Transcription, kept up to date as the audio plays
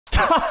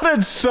started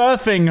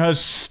surfing her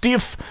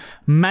stiff,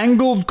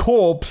 mangled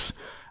corpse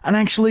and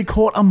actually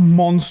caught a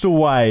monster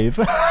wave.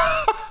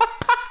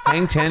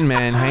 Hang 10,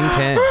 man. Hang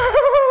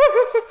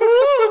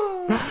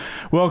 10.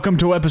 Welcome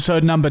to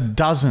episode number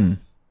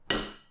dozen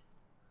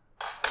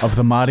of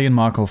the Marty and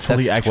Michael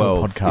Fully That's Actual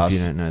 12, podcast. if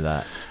you don't know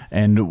that.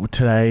 And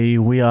today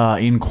we are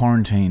in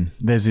quarantine.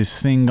 There's this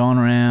thing going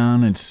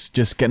around. It's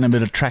just getting a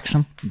bit of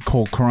traction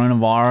called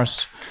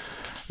coronavirus.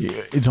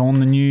 It's on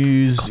the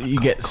news. You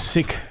get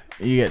sick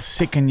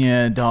and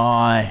you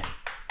die.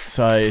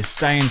 So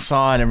stay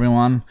inside,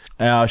 everyone.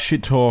 Our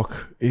shit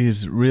talk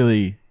is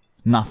really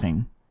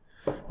nothing.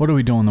 What do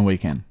we do on the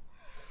weekend?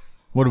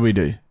 What do we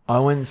do? I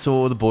went and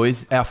saw the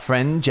boys. Our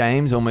friend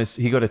James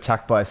he got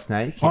attacked by a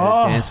snake. He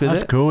had a dance with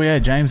that's it. cool. Yeah,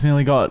 James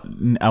nearly got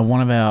one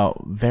of our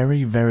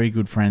very, very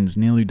good friends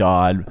nearly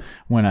died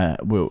when I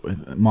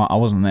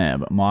wasn't there,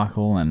 but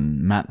Michael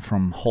and Matt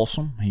from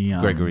Wholesome. He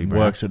Gregory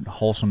Brown. works at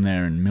Wholesome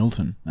there in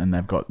Milton, and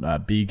they've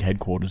got big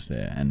headquarters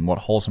there. And what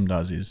Wholesome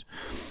does is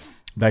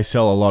they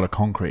sell a lot of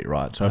concrete,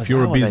 right? So if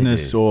you're a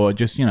business or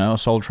just a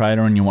sole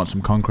trader and you want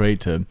some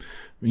concrete to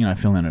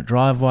fill in a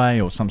driveway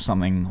or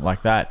something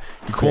like that,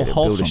 you call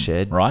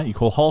Wholesome, right? You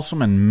call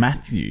Wholesome, and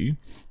Matthew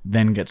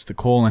then gets the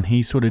call, and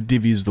he sort of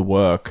divvies the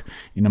work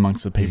in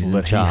amongst the people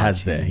that he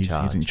has there. He's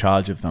in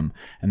charge of them,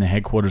 and the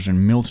headquarters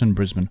in Milton,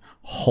 Brisbane.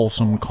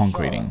 Wholesome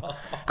Concreting.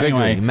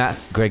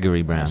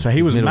 Gregory Brown. So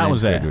Matt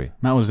was there. Gregory.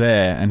 Matt was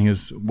there, and he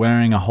was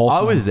wearing a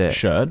Wholesome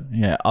shirt.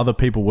 Yeah, other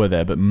people were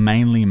there, but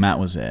mainly Matt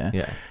was there.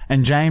 Yeah,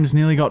 and James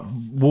nearly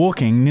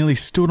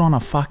stood on a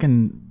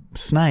fucking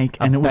snake,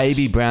 and it was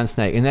baby brown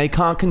snake, and they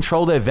can't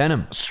control their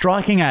venom.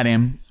 Striking at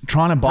him,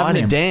 trying to bite him.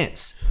 Having a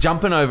dance,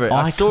 jumping over it.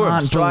 I saw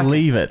him striking.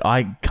 Believe it.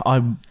 I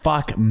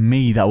fuck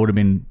me. That would have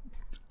been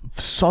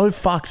so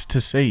fucked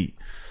to see.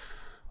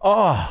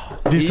 Oh,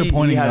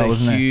 disappointing. He had though, a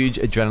huge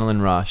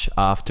adrenaline rush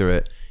after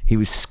it. He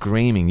was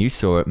screaming. You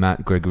saw it,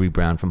 Matt. Gregory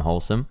Brown from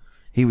Wholesome.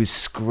 He was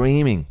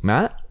screaming.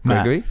 Matt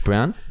Gregory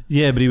Brown.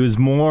 Yeah, but he was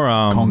more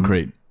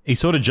concrete. He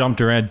sort of jumped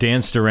around,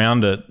 danced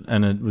around it,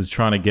 and it was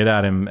trying to get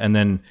at him, and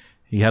then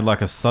he had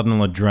like a sudden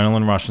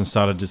adrenaline rush and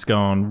started just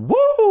going,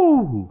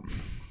 woo!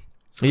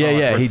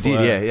 Yeah, he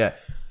did. Yeah.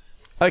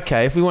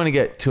 Okay, if we want to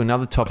get to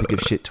another topic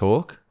of shit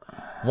talk,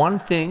 one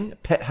thing,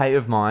 pet hate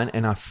of mine,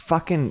 and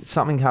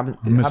something happens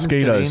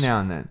to me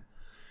now and then.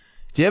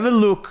 Do you ever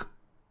look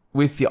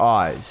with your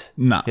eyes?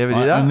 No. You ever do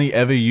that? I only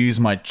ever use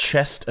my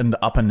chest and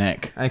upper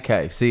neck.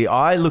 Okay, see,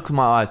 I look with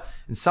my eyes,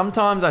 and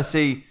sometimes I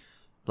see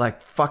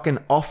like fucking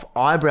off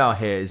eyebrow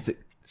hairs that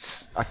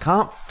I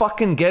can't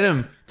fucking get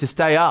them to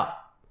stay up.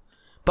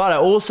 But I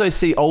also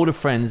see older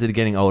friends that are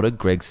getting older.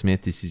 Greg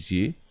Smith, this is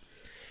you.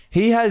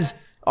 He has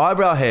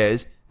eyebrow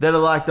hairs that are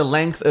like the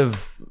length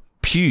of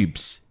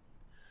pubes.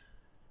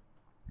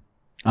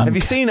 Have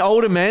you seen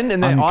older men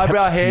and their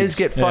eyebrow hairs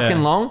get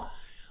fucking long?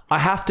 I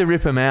have to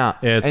rip them out.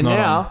 Yeah,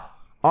 now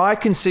I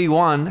can see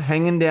one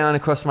hanging down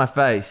across my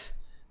face.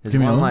 There's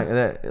one like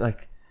that.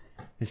 Like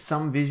there's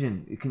some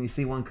vision. Can you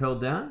see one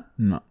curled down?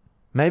 No.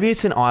 Maybe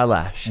it's an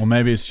eyelash. Or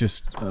maybe it's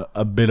just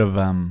a bit of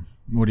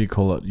what do you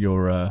call it?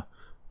 Your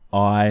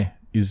eye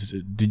is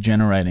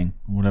degenerating,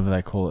 whatever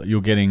they call it.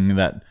 You're getting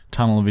that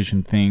tunnel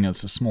vision thing.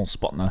 It's a small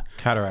spot in the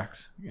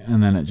cataracts,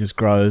 and then it just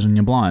grows and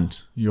you're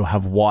blind. You'll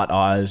have white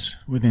eyes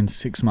within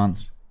 6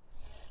 months.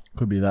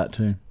 Could be that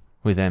too.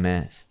 With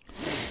MS.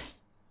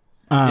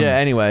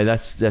 Anyway,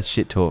 that's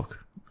shit talk.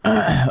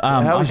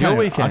 How was your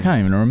weekend? I can't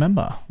even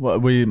remember.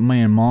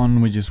 Me and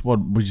Mon, we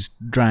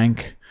just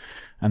drank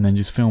and then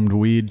just filmed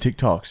weird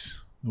TikToks.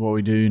 What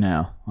we do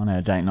now on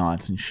our date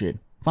nights and shit.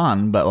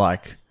 Fun, but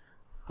like,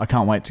 I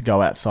can't wait to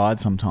go outside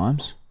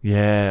sometimes.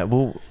 Yeah,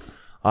 well,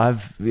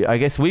 I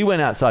guess we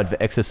went outside for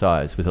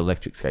exercise with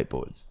electric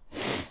skateboards.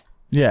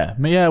 Yeah,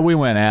 we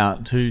went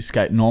out to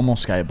normal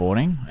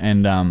skateboarding,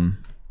 and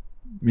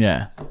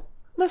yeah.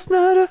 That's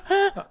not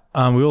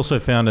we also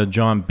found a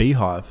giant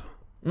beehive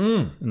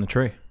in the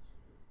tree.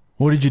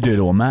 What did you do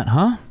to it, Matt?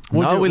 Huh?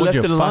 We left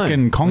it alone.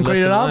 Fucking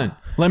concrete it up?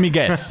 Let me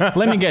guess.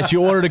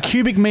 You ordered a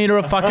cubic meter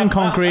of fucking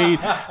concrete,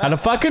 had a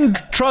fucking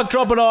truck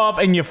drop it off,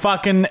 and you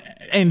fucking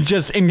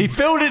he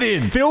filled it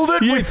in.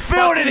 You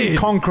filled it in.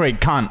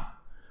 Concrete, cunt.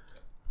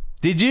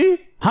 Did you?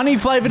 Honey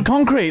flavored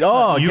concrete.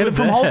 Oh, get it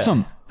from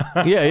Wholesome.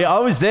 Yeah, I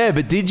was there,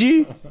 but did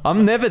you?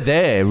 I'm never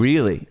there,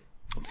 really.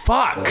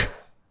 Fuck.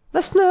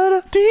 That's not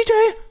a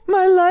DJ.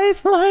 My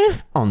life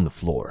on the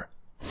floor.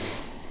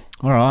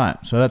 All right,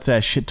 so that's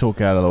our shit talk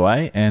out of the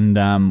way, and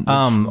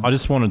I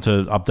just wanted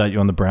to update you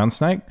on the brown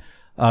snake.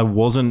 I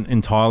wasn't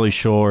entirely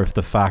sure if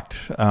the fact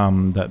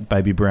that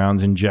baby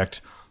browns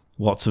inject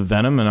lots of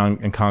venom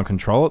and can't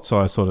control it, so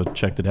I sort of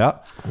checked it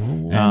out.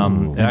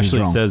 It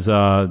actually says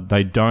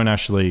they don't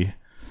actually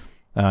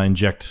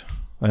inject.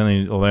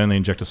 They only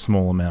inject a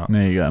small amount.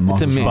 There you go.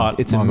 It's a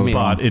myth.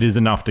 But it is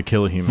enough to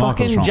kill a human.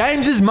 Fucking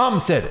James's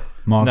mum said it.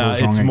 No,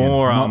 it's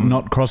more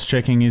not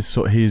cross-checking his.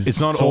 It's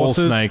not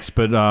sources. all snakes,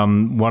 but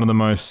one of the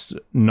most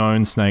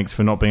known snakes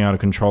for not being able to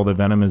control their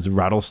venom is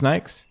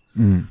rattlesnakes.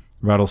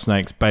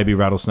 rattlesnakes, baby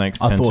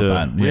rattlesnakes I tend thought to.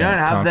 that. We Yeah. don't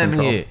have can't them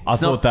control. here. I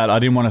thought that. I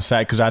didn't want to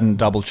say it because I hadn't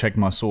double checked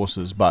my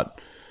sources, but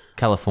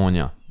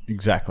California.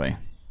 exactly.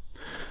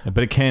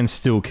 But it can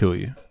still kill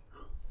you.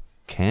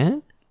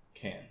 Can?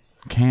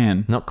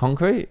 Can. Not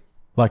concrete?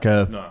 Like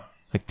a No.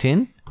 Like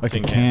tin? like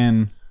Tin a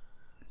can.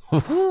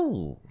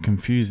 Ooh.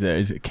 Confused there.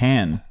 Is it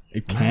can?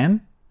 It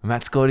can?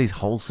 Matt's got his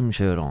wholesome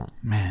shirt on.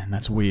 Man,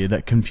 that's weird.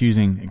 That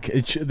confusing.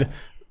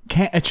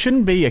 It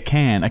shouldn't be a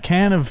can. A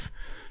can of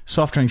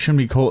soft drink shouldn't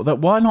be called that.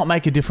 Why not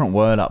make a different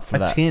word up for A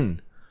that?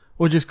 tin.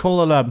 Or just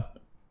call it a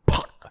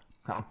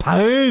A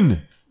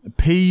pound.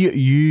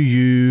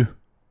 P-U-U-J.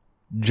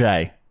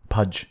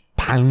 Pudge.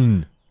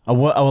 Pound.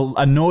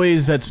 A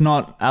noise that's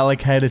not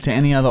allocated to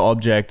any other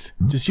object.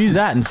 Just use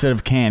that instead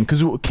of can.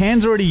 Because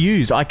can's already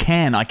used. I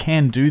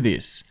can do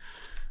this.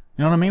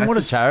 You know what I mean? That's What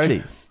a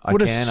charity. I will.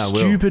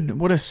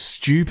 What a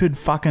stupid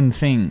fucking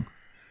thing.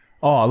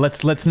 Oh,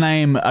 let's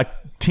name a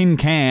tin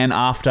can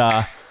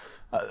after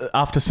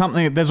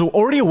something. There's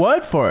already a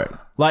word for it.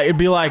 Like it'd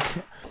be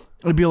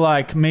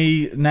like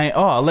me name.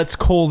 Oh, let's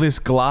call this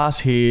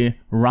glass here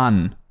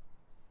Run.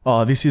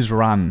 Oh, this is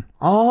Run.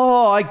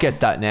 Oh, I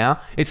get that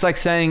now. It's like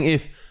saying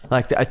if,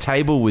 like, a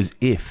table was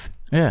if.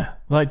 Yeah,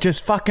 like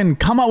just fucking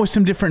come up with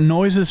some different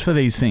noises for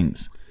these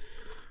things.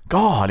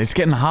 God, it's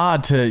getting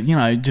hard to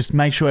just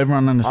make sure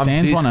everyone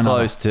understands one another.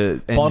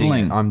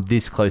 I'm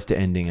this close to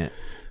ending it.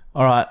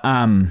 All right.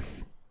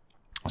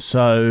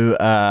 So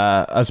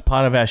as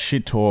part of our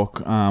shit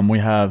talk, we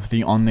have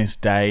the on this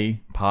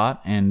day part,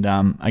 and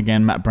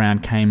again, Matt Brown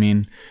came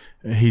in.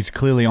 He's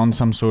clearly on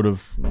some sort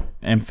of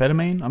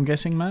amphetamine. I'm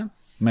guessing, Matt.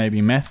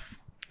 Maybe meth,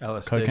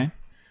 LSD. cocaine.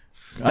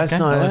 That's Okay,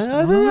 not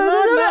LSD. No.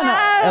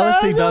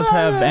 LSD does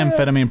have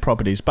amphetamine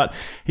properties, but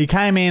he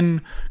came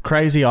in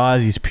crazy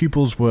eyes. His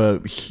pupils were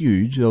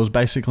huge. There was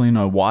basically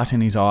no white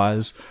in his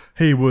eyes.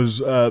 He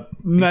was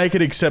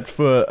naked except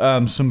for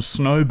some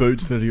snow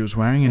boots that he was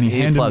wearing, and he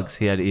had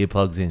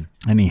earplugs in.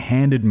 And he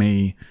handed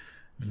me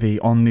the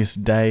on this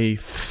day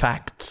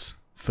facts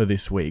for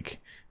this week.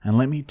 And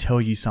let me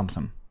tell you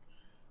something.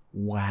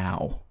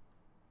 Wow.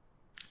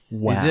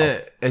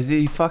 Has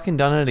he fucking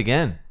done it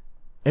again?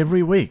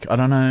 Every week. I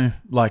don't know.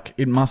 Like,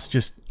 it must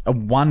just...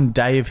 one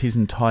day of his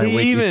entire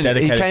week is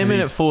dedicated to He came in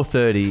at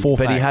 4:30,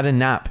 but he had a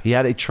nap. He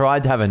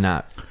tried to have a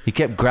nap. He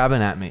kept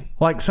grabbing at me.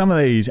 Like, some of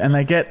these, and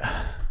they get...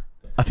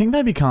 I think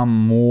they become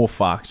more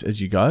fucked as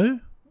you go.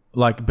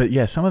 Like, but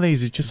yeah, some of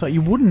these is just like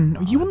you wouldn't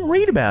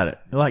read about it.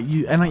 Like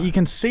you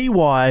can see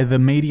why the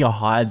media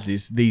hides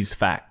these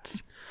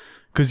facts.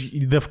 Because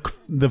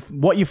the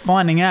what you're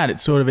finding out,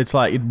 it's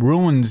like it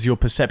ruins your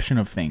perception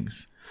of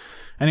things.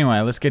 Anyway,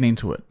 let's get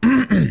into it.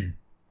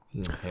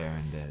 There's a hair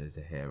in there. There's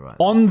a hair right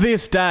there. On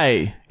this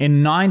day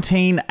in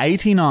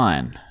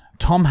 1989,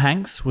 Tom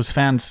Hanks was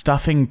found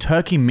stuffing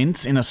turkey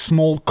mince in a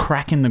small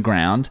crack in the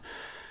ground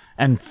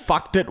and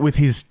fucked it with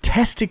his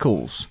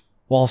testicles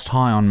whilst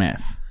high on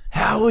meth.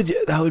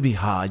 That would be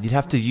hard. You'd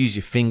have to use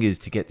your fingers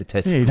to get the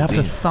testicles. Yeah, you'd have to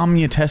in. thumb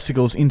your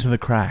testicles into the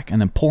crack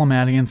and then pull them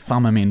out again,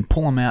 thumb them in,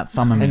 pull them out,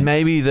 thumb them in. And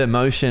maybe the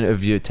motion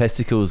of your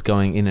testicles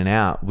going in and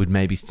out would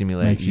maybe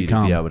stimulate Makes you you to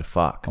come. be able to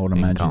fuck. I would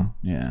and imagine. come.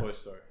 Yeah.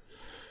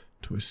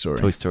 Toy Story.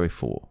 Toy Story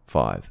 4,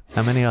 5.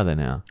 How many are there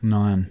now?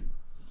 9.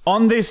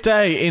 On this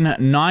day in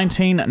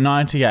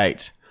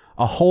 1998,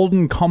 a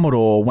Holden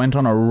Commodore went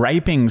on a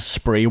raping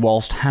spree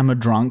whilst hammer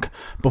drunk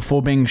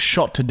before being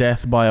shot to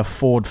death by a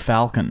Ford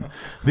Falcon.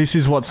 This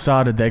is what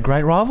started their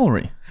great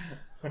rivalry.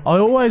 I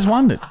always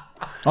wondered.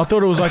 I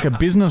thought it was like a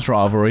business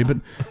rivalry, but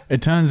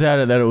it turns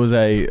out that it was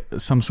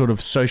some sort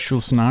of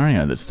social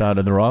scenario that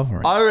started the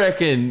rivalry. I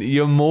reckon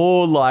you're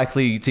more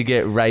likely to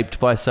get raped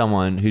by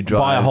someone who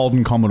drives... By a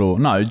Holden Commodore.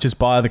 No, just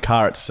by the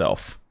car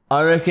itself.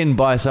 I reckon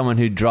by someone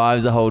who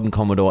drives a Holden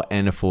Commodore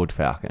and a Ford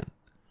Falcon.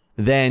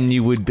 Then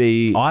you would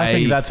be... I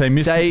think that's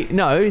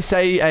a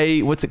say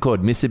a... What's it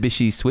called?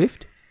 Mitsubishi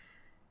Swift?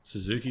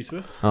 Suzuki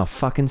Swift? Oh,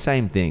 fucking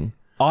same thing.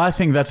 I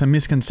think that's a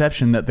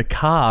misconception that the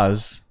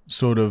cars...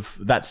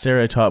 that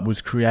stereotype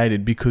was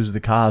created because the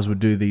cars would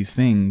do these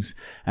things,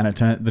 and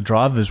the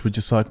drivers were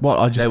just like, "What?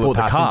 I just bought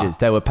the car."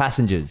 They were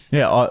passengers.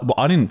 Yeah,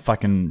 I didn't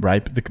fucking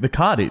rape the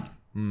car. Did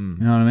you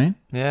know what I mean?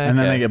 Yeah, and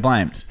then okay. they get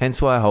blamed.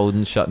 Hence why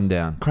Holden's shutting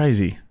down.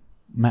 Crazy,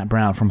 Matt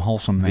Brown from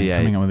Wholesome there,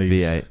 coming up with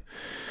these. V8.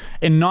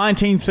 In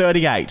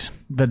 1938,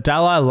 the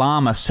Dalai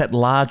Lama set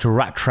large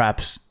rat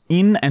traps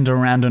in and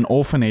around an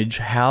orphanage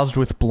housed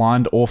with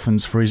blind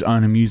orphans for his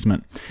own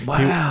amusement.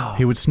 Wow.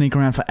 He would sneak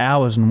around for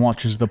hours and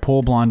watch as the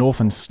poor blind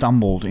orphans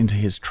stumbled into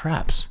his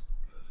traps.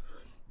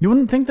 You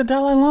wouldn't think the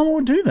Dalai Lama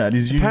would do that.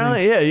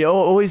 Apparently, yeah. You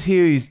always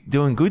hear he's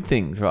doing good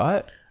things,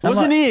 right?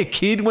 Wasn't he a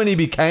kid when he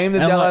became the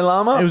Dalai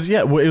Lama?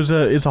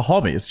 It's a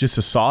hobby. It's just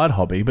a side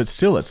hobby, but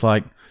still, it's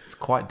like... It's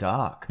quite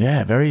dark.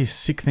 Yeah, very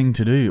sick thing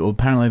to do. Well,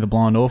 apparently the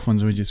blind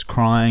orphans were just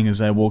crying as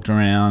they walked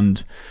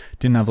around.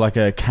 Didn't have like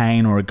a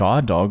cane or a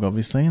guide dog,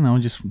 obviously, and they were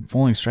just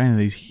falling straight into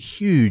these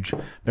huge,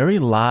 very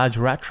large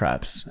rat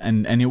traps.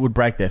 And it would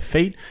break their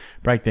feet,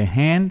 break their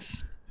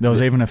hands. There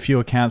was even a few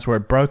accounts where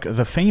it broke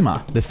the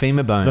femur. The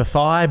femur bone. The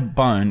thigh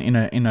bone in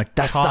a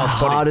That's child's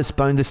the body. hardest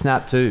bone to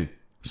snap too.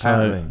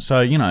 Apparently.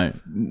 So you know,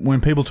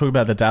 when people talk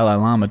about the Dalai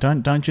Lama,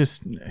 don't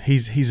just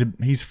he's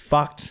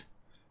fucked.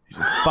 He's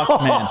a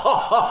fucked man.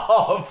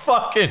 Oh,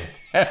 fucking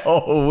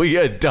hell. We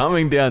are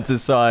dumbing down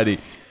society.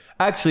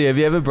 Actually, have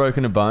you ever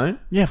broken a bone?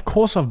 Yeah, of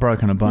course I've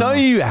broken a bone. No,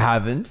 you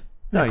haven't.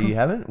 No, you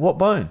haven't. What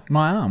bone?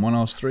 My arm when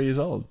I was 3 years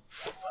old.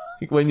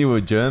 When you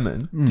were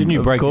German. Didn't you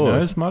Of break your course.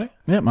 nose, Marty?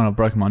 Yeah, man, I've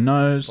broken my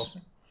nose.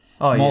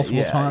 Oh,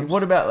 Multiple times.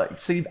 What about,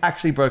 like, so you've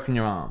actually broken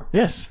your arm?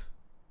 Yes.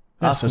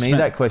 Ask me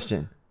that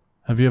question.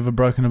 Have you ever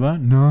broken a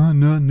bone? No,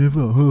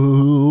 never.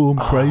 Oh, I'm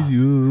crazy. Oh,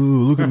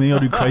 look at me. I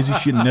do crazy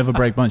shit and never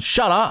break bones.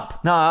 Shut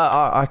up. No,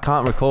 I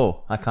can't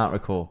recall.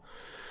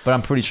 But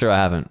I'm pretty sure I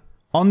haven't.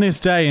 On this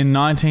day in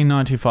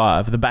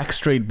 1995, the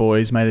Backstreet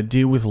Boys made a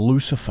deal with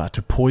Lucifer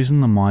to poison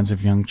the minds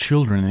of young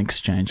children in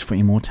exchange for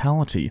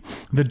immortality.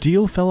 The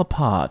deal fell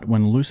apart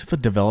when Lucifer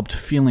developed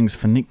feelings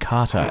for Nick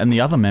Carter and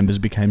the other members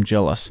became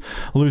jealous.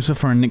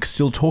 Lucifer and Nick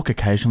still talk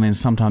occasionally, and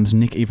sometimes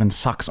Nick even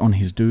sucks on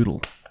his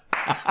doodle.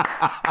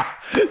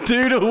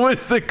 Doodle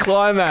was the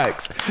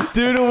climax.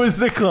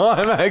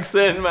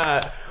 Then,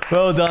 Matt.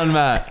 Well done,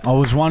 Matt. I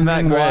was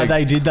wondering Matt why Gregg.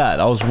 they did that.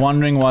 I was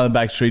wondering why the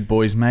Backstreet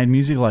Boys made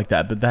music like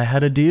that, but they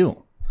had a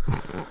deal.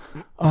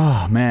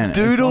 Oh, man. it's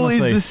Doodle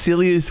honestly- is the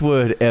silliest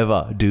word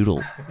ever.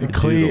 Doodle. It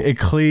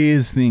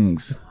clears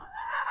things.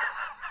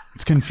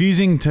 It's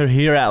confusing to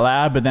hear out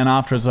loud, but then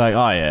after it's like,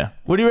 oh yeah.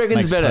 What do you reckon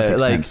is Makes better? perfect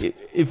Like, sense.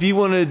 if you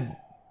wanted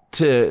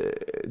to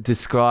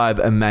describe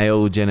a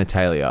male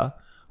genitalia,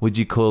 would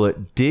you call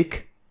it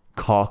dick,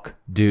 cock,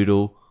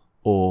 doodle,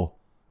 or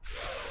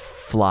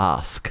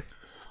flask?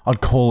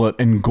 I'd call it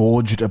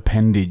engorged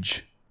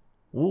appendage.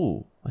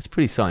 Ooh, that's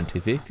pretty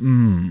scientific.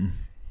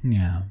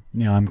 Yeah,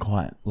 I'm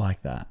quite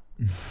like that.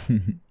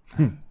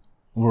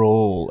 We're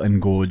all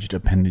engorged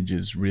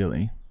appendages,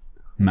 really.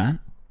 Matt?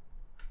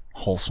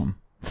 Wholesome.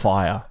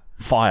 Fire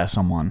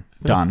someone.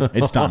 Done.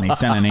 It's done. He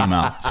sent an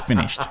email. It's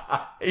finished.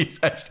 He's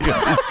actually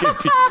got this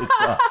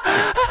computer.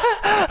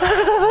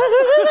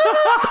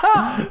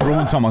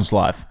 Ruin someone's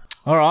life.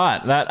 All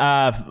right,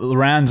 that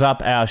rounds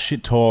up our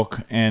shit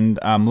talk, and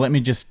let me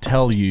just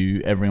tell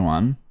you,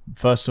 everyone,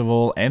 first of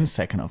all and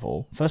second of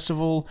all,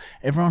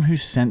 everyone who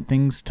sent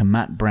things to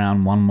Matt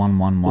Brown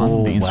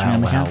 1111, the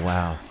Instagram account.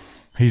 Wow.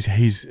 He's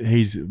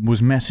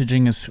was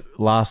messaging us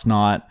last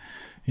night.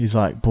 He's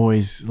like,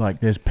 boys, like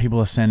there's people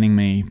are sending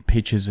me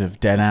pictures of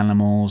dead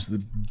animals,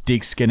 the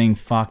dicks getting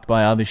fucked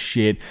by other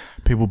shit,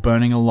 people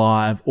burning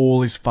alive,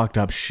 all this fucked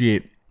up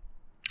shit,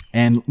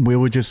 and we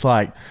were just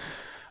like.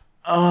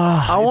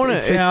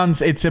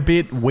 It's a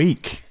bit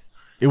weak.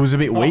 It was a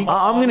bit weak.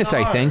 I'm going to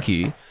say thank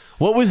you.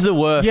 What was the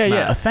worst, Yeah,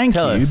 Matt? thank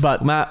Tell you, us.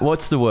 but- Matt,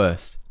 what's the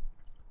worst?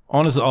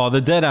 Honestly,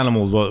 the dead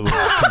animals were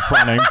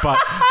confronting, but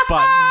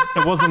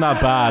it wasn't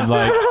that bad.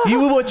 Like, You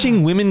were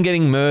watching women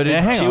getting murdered,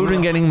 hang on.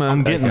 children getting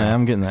murdered.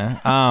 I'm getting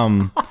there.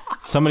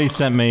 Somebody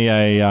sent me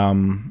a,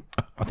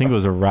 I think it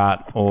was a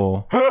rat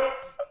or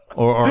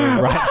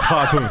a rat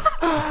type of.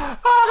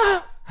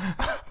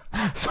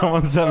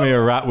 Someone sent me a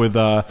rat with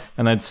and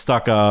they'd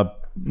stuck a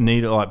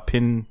needle, like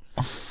pin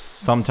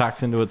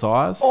thumbtacks into its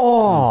eyes.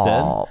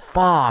 Oh, It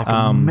was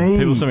dead. me.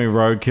 People sent me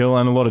roadkill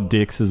and a lot of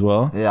dicks as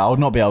well. Yeah, I would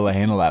not be able to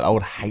handle that. I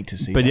would hate to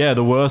see But that. yeah,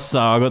 the worst.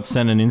 I got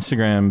sent an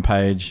Instagram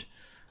page,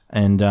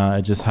 and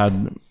it just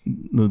had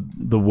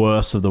the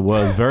worst of the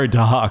worst. Very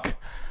dark.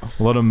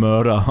 A lot of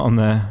murder on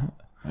there.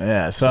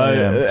 Yeah, So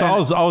I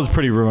was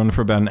pretty ruined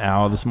for about an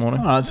hour this morning.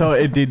 all right, so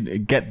it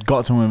did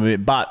got to him a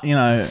bit, but you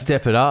know,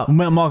 Step it up.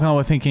 Mark and I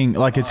were thinking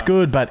like it's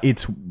good, but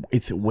it's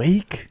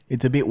weak.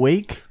 It's a bit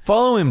weak.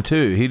 Follow him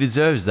too. He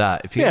deserves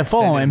that. If you Yeah, send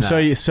follow him.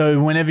 that.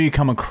 So whenever you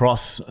come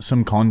across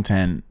some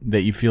content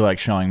that you feel like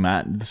showing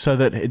Matt, so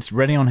that it's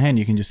ready on hand,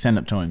 you can just send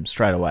it to him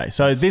straight away.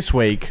 So this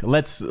week,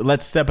 let's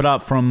step it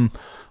up from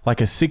like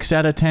a 6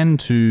 out of 10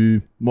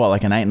 to what,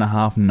 like an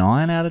 8.5,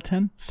 9 out of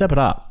 10. Step it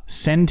up.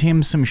 Send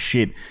him some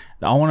shit.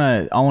 I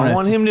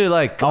want him to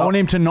like. I want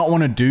him to not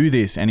want to do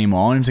this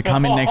anymore. I want him to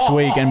come in next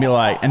week and be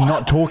like, and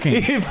not talking.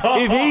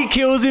 If he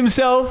kills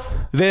himself,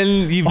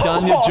 then you've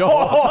done your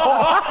job.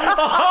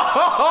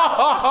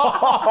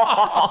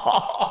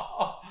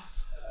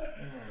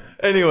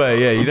 Anyway,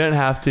 yeah, you don't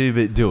have to,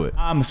 but do it.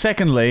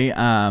 Secondly,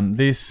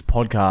 this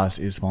podcast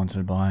is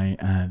sponsored by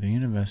the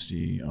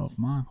University of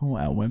Markle,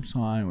 our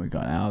website. We've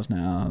got hours and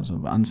hours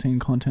of unseen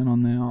content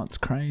on there. Oh, it's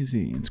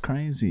crazy. It's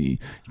crazy.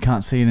 You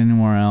can't see it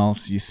anywhere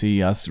else. You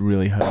see us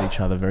really hurt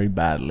each other very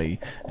badly.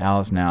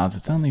 Hours and hours.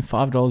 It's only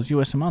 $5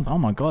 US a month. Oh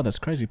my God, that's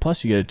crazy.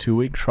 Plus, you get a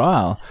 2-week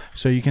trial.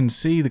 So you can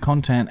see the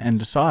content and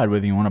decide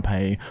whether you want to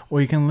pay, or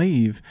you can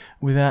leave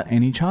without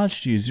any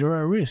charge to you.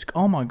 Zero risk.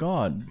 Oh my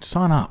God.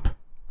 Sign up.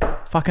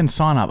 Fucking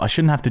sign up. I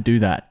shouldn't have to do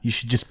that. You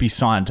should just be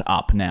signed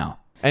up now.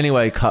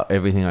 Anyway, cut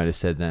everything I just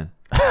said then.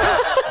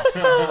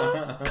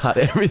 Cut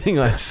everything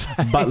I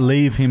said. But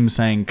leave him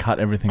saying cut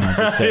everything I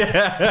just said.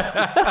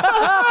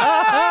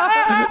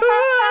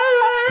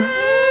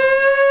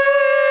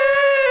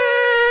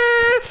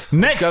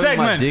 Next Go with my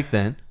segment. dick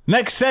then.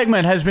 Next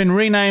segment has been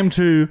renamed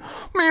to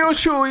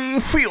Mioshui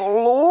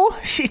Fiolo.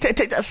 She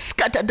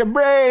scattered the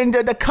brain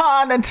to the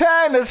con and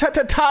turned us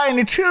to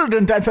tiny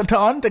children that's a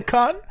ton to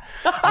con.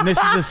 And this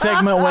is a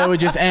segment where we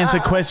just answer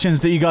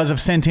questions that you guys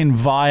have sent in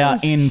via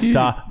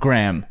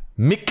Instagram.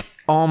 Mick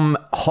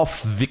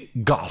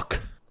Hofvigalk.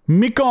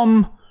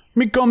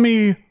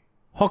 Mikomi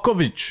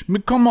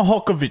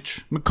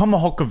Hokovic.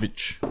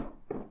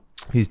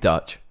 He's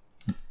Dutch.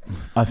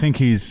 I think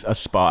he's a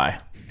spy.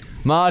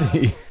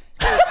 Marty.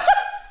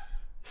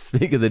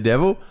 Speak of the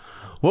devil.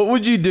 What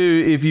would you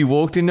do if you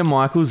walked into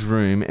Michael's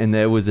room and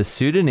there was a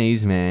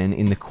Sudanese man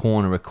in the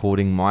corner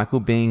recording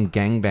Michael being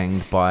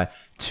gangbanged by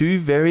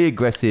two very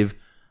aggressive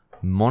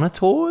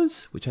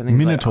monitors? Which I think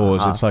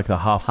Minotaurs. is like It's like the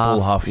half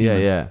bull, half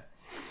human. Yeah.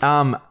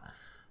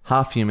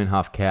 Half human,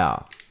 half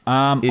cow.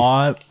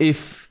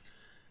 If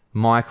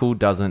Michael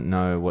doesn't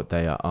know what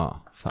they are.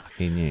 Oh, fuck,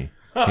 he knew.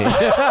 I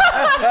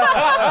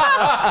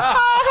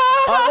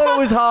thought it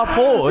was half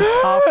horse,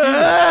 half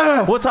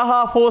human. What's a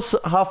half horse,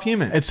 half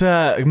human? It's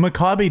a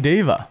Maccabi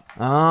Diva.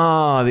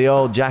 Oh, the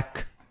old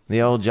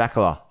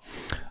jackala.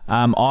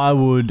 I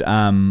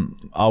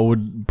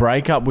would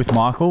break up with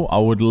Michael.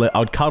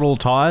 I'd cut all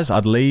ties.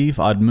 I'd leave.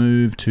 I'd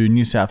move to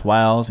New South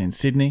Wales in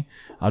Sydney.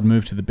 I'd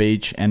move to the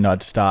beach and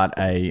I'd start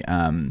a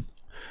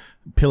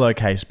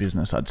pillowcase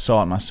business. I'd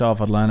sew it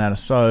myself. I'd learn how to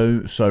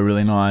sew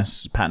really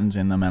nice patterns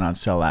in them, and I'd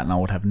sell that, and I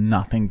would have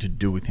nothing to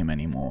do with him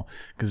anymore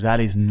because that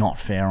is not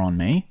fair on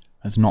me.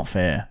 It's not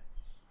fair.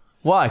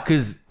 Why?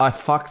 Because I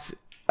fucked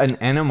an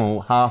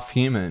animal, half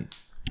human.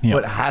 Yep.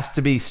 But it has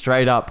to be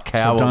straight up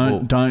cow.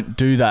 So don't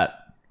do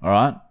that, all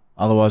right?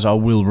 Otherwise, I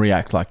will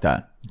react like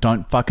that.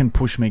 Don't fucking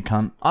push me,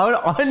 cunt.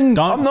 I'm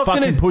not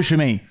fucking push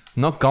me.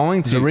 Not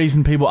going to. The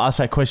reason people ask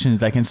that question is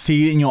they can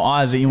see it in your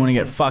eyes that you want to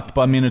get fucked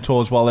by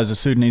minotaurs while there's a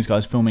Sudanese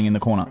guy's filming in the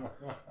corner.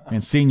 You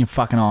can see in your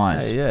fucking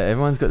eyes. Yeah,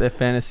 everyone's got their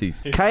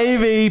fantasies.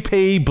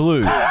 KVP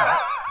Blue.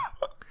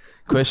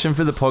 Question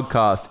for the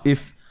podcast.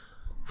 If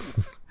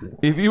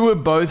you were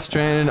both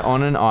stranded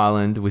on an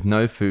island with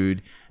no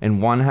food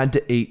and one had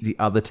to eat the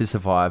other to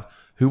survive,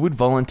 who would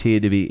volunteer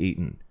to be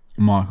eaten?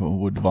 Michael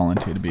would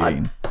volunteer to be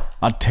eaten.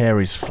 I'd tear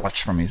his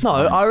flesh from his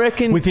bones. I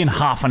reckon... Within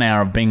half an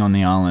hour of being on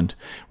the island.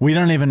 We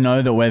don't even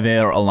know that we're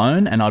there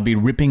alone, and I'd be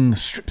ripping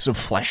strips of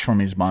flesh from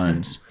his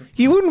bones.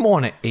 You wouldn't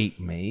want to eat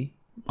me.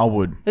 I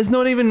would. There's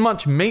not even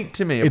much meat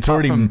to me. It's apart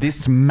already from this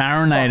it's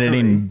marinated fuckery.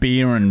 in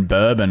beer and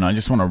bourbon. I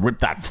just want to rip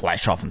that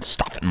flesh off and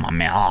stuff it in my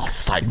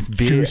mouth. Oh, it's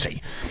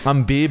juicy.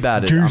 I'm beer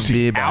battered.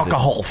 Juicy,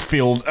 alcohol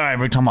filled.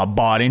 Every time I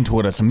bite into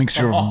it, it's a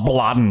mixture of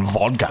blood and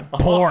vodka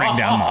pouring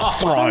down my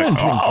throat.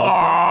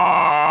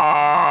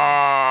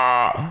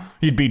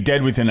 You'd be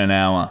dead within an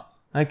hour.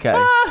 Okay.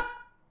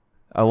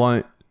 I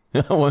won't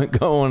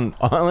go on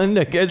island,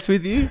 I guess,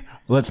 with you.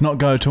 Let's not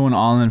go to an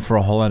island for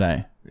a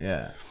holiday.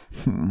 Yeah.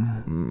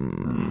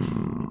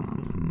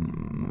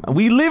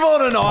 We live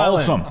on an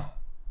island. Wholesome.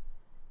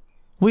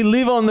 We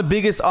live on the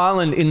biggest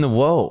island in the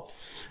world.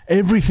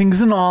 Everything's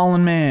an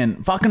island,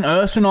 man. Fucking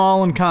Earth's an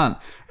island, cunt.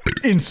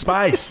 In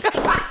space.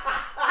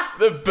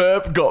 The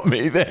burp got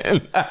me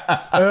then.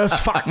 Earth's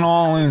fucking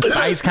island in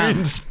space, cunt.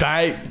 In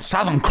space.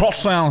 Southern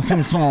Cross Island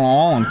thinks on an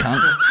island,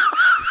 cunt.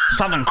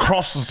 Southern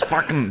Cross is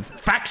fucking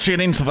fact shit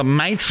into the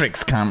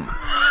Matrix, cunt.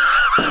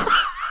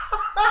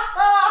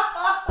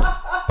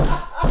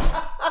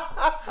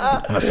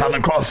 And the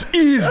Southern Cross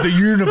is the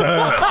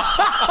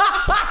universe.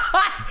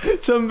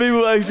 Some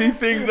people actually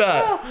think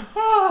that.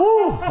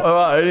 All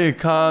right, I need to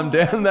calm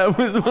down. That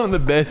was one of the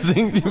best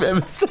things you've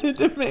ever said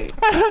to me.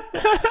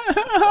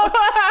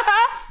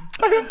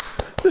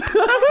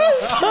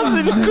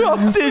 Southern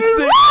Cross is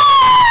the...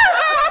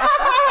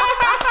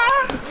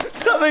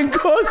 Southern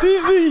Cross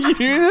is the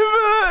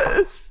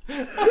universe.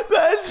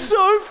 That's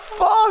so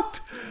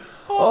fucked.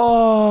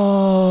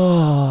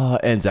 Oh,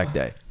 Anzac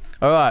Day.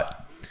 All right.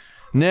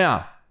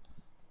 Now,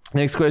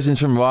 next question is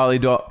from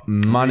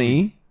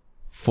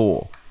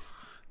Riley.money4.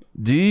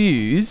 Do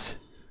you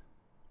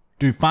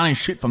do funny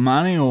shit for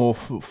money or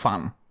for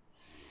fun?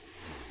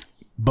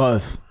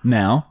 Both.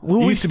 Now.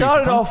 Well, we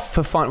started off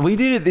for fun. We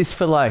did this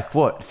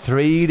for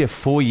 3 to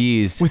 4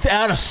 years.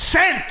 Without a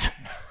cent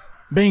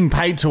being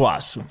paid to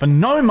us. For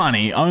no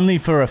money, only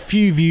for a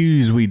few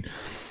views. We'd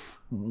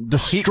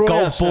destroy hit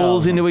golf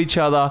balls into each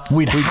other.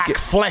 We'd hack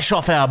flesh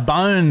off our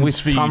bones with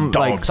for you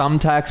dogs.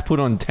 Thumbtacks put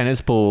on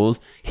tennis balls,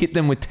 hit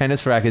them with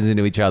tennis rackets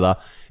into each other.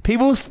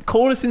 People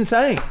called us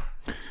insane.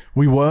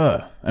 We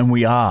were, and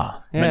we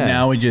are. Yeah. But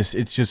now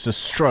it's just a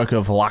stroke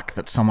of luck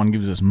that someone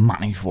gives us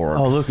money for it.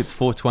 Oh, look, it's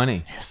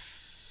 420.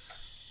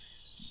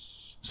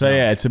 Yes. So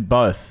yeah, it's a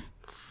both.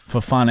 For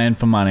fun and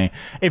for money.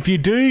 If you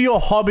do your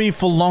hobby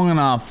for long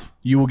enough,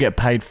 you will get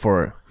paid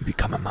for it. You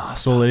become a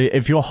master. So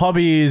if your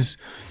hobby is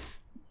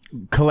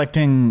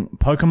collecting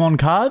Pokemon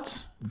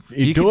cards, if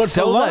you do it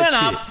for long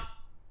enough,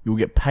 you'll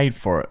get paid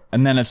for it.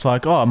 And then it's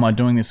like, oh, am I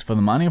doing this for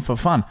the money or for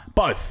fun?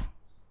 Both.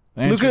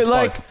 Look at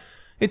both.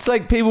 It's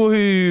like people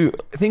who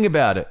think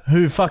about it.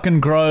 Who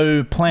fucking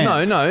grow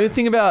plants. No.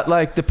 Think about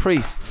the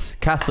priests,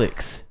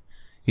 Catholics.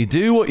 You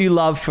do what you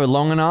love for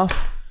long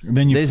enough,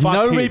 then there's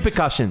no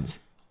repercussions.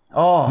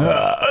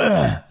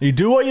 Oh, You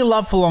do what you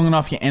love for long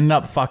enough, you end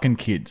up fucking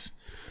kids.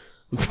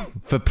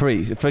 for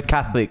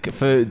Catholic,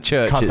 for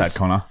churches. Cut that,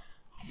 Connor.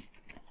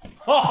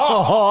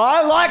 Oh,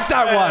 I like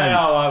that one.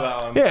 I like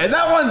that one. Yeah,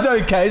 that one's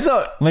okay.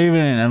 So, Leave it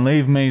in and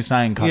leave me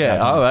saying cut that. yeah,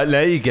 all Connor. right,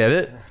 there you get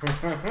it.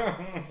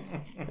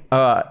 All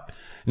right.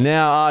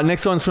 Now,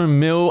 next one's from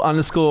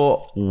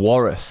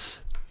Mill_Warris.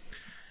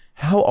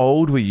 How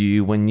old were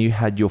you when you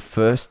had your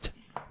first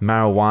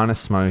marijuana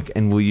smoke,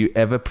 and will you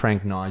ever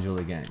prank Nigel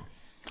again?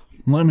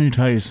 Let me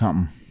tell you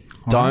something.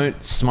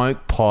 Don't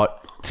smoke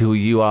pot till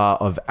you are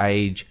of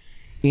age.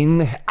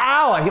 Ow!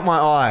 I hit my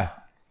eye.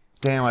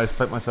 Damn! I just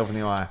poked myself in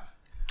the eye.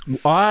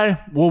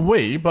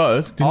 We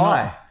both did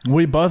not.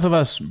 We both of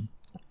us.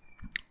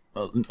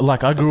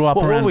 I grew up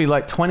What around. were we,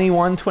 like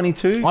 21,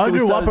 22? I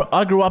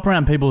grew up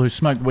around people who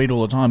smoked weed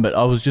all the time, but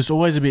I was just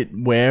always a bit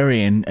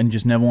wary and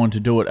just never wanted to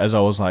do it as I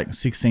was like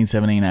 16,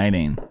 17,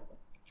 18.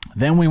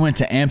 Then we went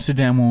to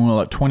Amsterdam when we were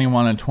like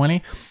 21 and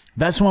 20.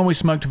 That's when we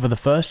smoked for the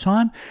first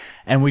time,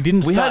 and we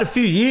didn't We start... had a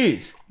few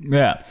years.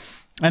 Yeah.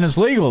 And it's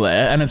legal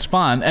there, and it's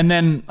fun. And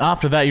then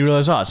after that, you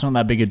realize, it's not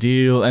that big a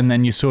deal. And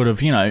then you sort of,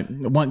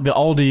 the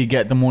older you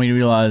get, the more you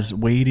realize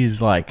weed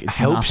is like, it's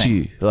Helps nothing.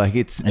 you. Like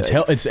it's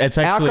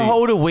actually...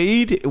 alcohol to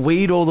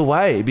weed all the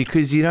way,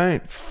 because you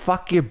don't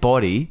fuck your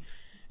body.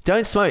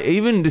 Don't smoke.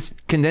 Even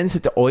just condense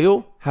it to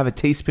oil. Have a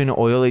teaspoon of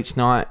oil each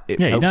night. It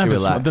Yeah, you helps don't you have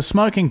to relax. the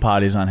smoking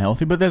part is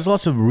unhealthy, but there's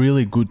lots of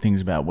really good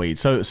things about weed.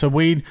 So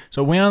we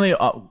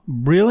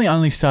really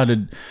only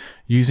started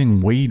using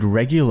weed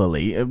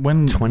regularly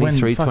when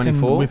 23, fucking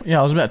 24?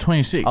 I was about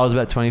 26. I was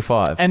about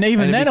 25. and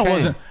even then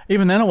became-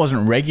 it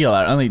wasn't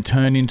regular. It only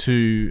turned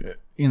into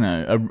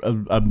a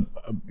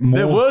more...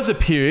 There was a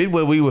period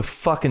where we were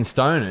fucking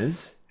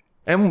stoners,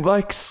 and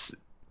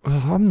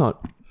I'm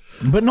not.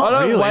 but not I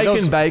don't really. wake There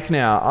was- and bake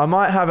now. I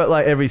might have it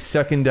like every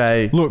second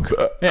day. Look,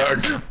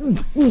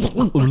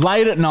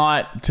 late at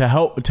night to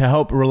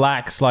help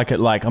relax,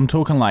 I'm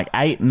talking like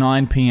 8,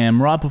 9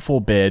 p.m. right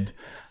before bed.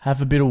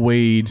 Have a bit of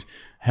weed.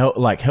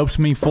 Helps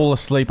me fall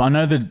asleep. I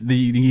know that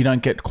you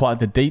don't get quite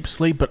the deep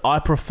sleep, but I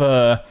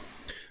prefer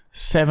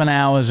 7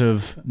 hours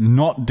of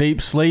not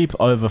deep sleep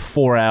over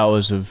 4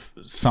 hours of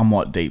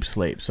somewhat deep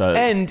sleep. So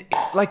And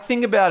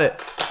think about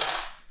it.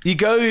 You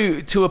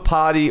go to a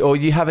party or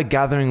you have a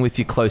gathering with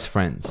your close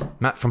friends.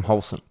 Matt from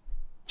Wholesome,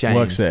 James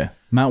works there.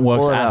 Matt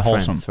works all of at our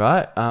Wholesome. friends,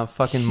 right?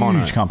 Fucking Huge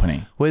Mono.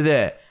 company. We're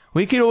there.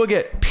 We could all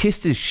get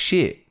pissed as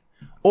shit,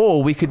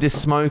 or we could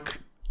just smoke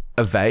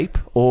a vape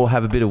or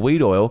have a bit of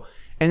weed oil,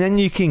 and then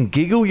you can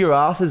giggle your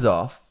asses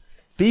off,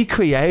 be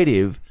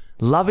creative,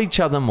 love each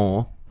other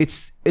more.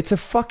 It's a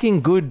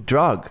fucking good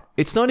drug.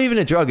 It's not even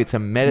a drug. It's a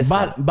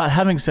medicine. But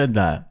having said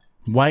that,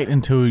 wait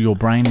until your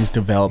brain is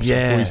developed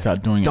before you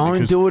start doing it.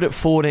 Don't do it at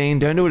 14.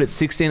 Don't do it at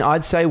 16.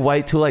 I'd say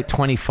wait till like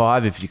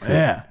 25 if you could.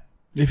 Yeah,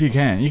 if you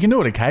can. You can do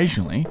it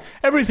occasionally.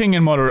 Everything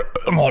in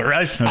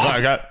moderation is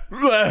okay.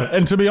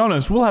 And to be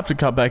honest, we'll have to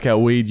cut back our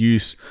weed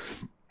use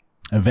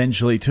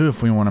eventually too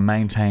if we want to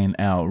maintain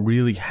our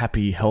really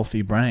happy,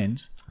 healthy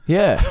brains.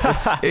 Yeah,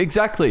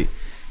 exactly.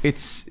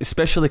 It's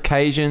special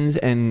occasions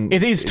and...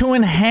 It is to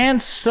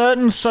enhance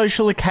certain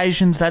social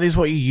occasions. That is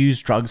what you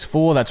use drugs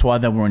for. That's why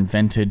they were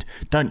invented.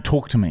 Don't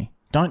talk to me.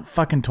 Don't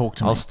fucking talk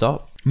to me. I'll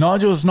stop.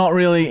 Nigel's not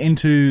really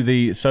into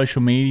the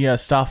social media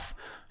stuff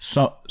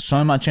so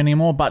much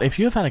anymore, but if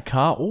you've had a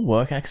car or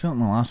work accident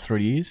in the last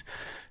 3 years,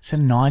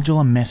 send Nigel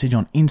a message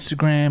on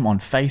Instagram, on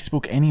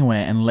Facebook,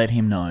 anywhere, and let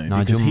him know.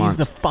 Because he's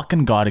the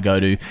fucking guy to go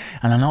to.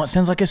 And I know it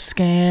sounds like a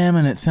scam,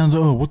 and it sounds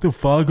like, oh, what the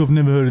fuck? I've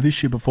never heard of this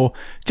shit before.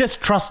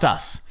 Just trust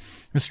us.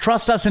 Just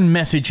trust us and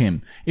message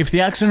him. If the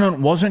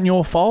accident wasn't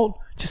your fault,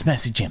 just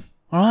message him.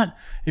 All right?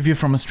 If you're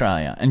from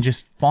Australia, and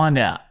just find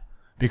out.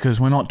 Because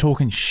we're not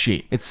talking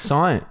shit. It's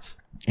science.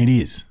 It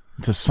is.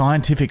 It's a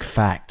scientific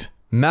fact.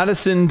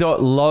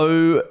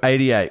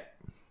 Madison.low88.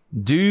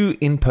 Do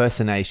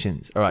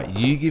impersonations. All right,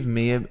 you give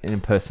me an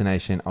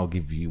impersonation, I'll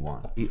give you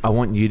one. I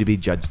want you to be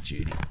Judge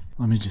Judy.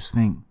 Let me just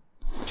think.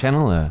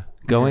 Channel her.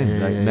 Go in.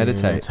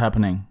 Meditate. Yeah, it's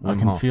happening. I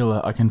can feel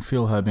her. I can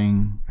feel her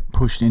being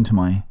pushed into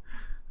my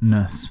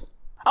nurse.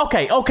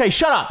 Okay,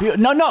 shut up.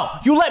 No,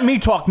 you let me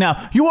talk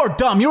now. You are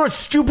dumb. You're a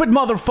stupid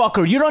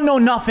motherfucker. You don't know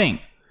nothing.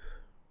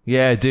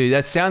 Yeah, dude,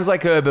 that sounds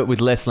like her, but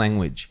with less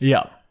language.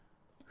 Yeah.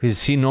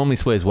 Because she normally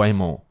swears way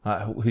more.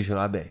 Who should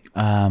I be?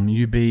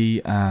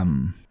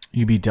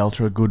 You be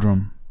Delta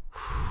Goodrem.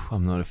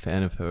 I'm not a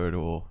fan of her at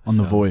all. On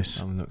The Voice.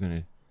 I'm not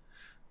going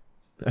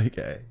to...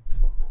 Okay.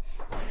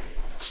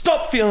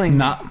 Stop feeling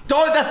Nah.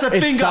 Don't, that's a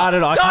It finger.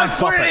 started. I Don't can't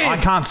stop put it. in. I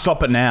can't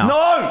stop it now.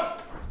 No!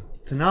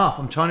 It's enough.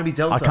 I'm trying to be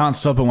Delta. I can't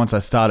stop it once I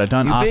start it.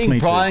 Don't You're ask being me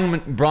Brian, to.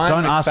 Brian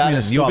Don't ask me to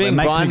McFadden. stop. You're It being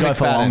makes me Brian go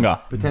for McFadden. longer.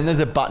 Pretend there's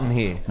a button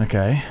here.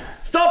 Okay.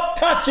 Stop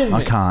touching me.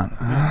 I can't. All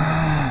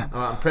right,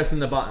 I'm pressing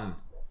the button.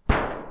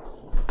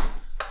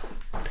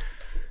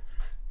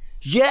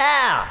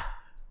 Yeah.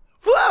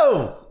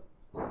 Whoa.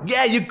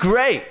 Yeah, you're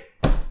great.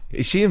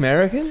 Is she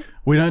American?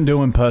 We don't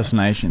do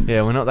impersonations.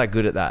 Yeah, we're not that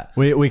good at that.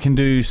 We can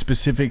do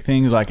specific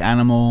things like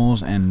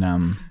animals and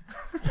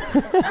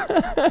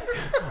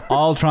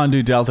I'll try and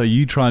do Delta.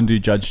 You try and do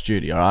Judge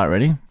Judy. All right,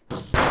 ready?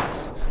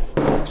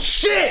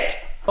 Shit!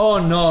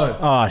 Oh no.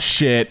 Oh,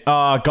 shit.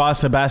 Oh, Guy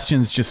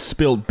Sebastian's just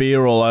spilt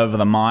beer all over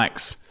the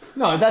mics.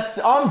 No,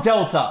 I'm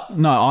Delta.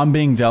 No, I'm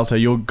being Delta.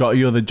 You're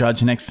the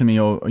judge next to me.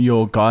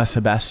 You're Guy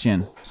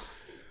Sebastian.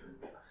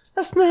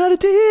 That's not a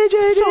DJ,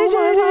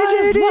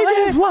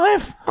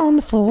 life on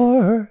the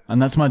floor. And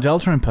that's my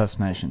Delta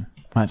impersonation.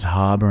 That's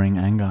harboring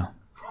anger.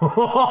 Now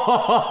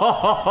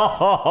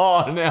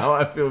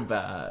I feel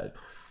bad.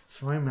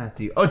 Sorry,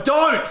 Matthew. Oh,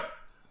 don't!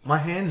 My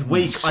hand's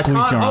weak. I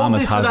can't your arm hold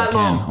as this for hard as I that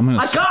can. long.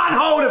 I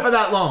can't hold it for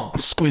that long.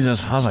 Squeeze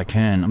as hard as I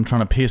can. I'm trying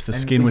to pierce the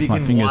skin with my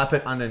you fingers. wipe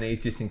it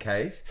underneath just in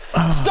case.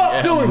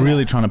 Stop doing I'm that.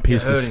 really trying to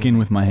pierce the hurting skin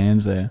with my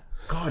hands there.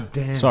 God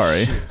damn.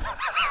 Sorry.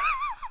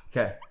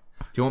 Okay.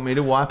 Do you want me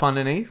to wipe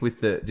underneath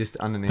with the just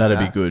underneath? That'd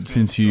be that? good.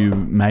 Since you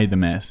made the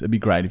mess, it'd be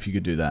great if you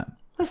could do that.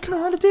 That's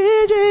not a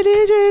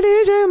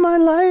DJ, my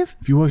life.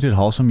 If you worked at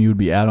Wholesome, you would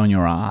be out on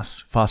your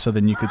ass faster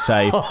than you could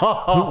say,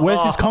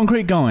 "Where's this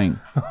concrete going?"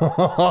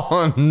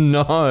 Oh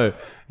no.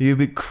 You'd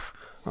be...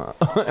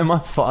 Am I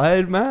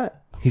fired,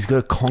 Matt? He's got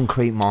a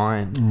concrete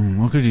mind.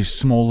 Look at his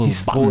small little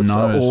His button thoughts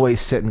are nose.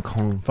 always set in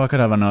concrete. If I could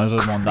have a nose,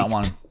 I'd want that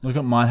one. Look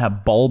at mine, how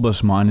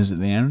bulbous mine is at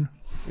the end.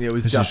 Yeah, it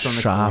was It's just just on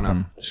the sharp corner.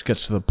 and just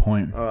gets to the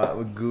point. Alright,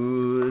 we're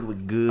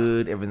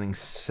good. Everything's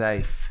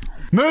safe.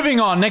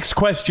 Moving on, next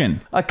question.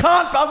 I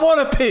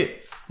want to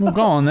piss. Well,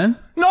 go on then.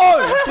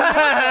 No!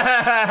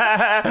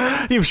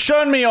 You've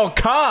shown me your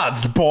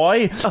cards,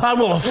 boy. I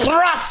will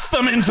thrust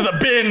them into the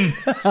bin.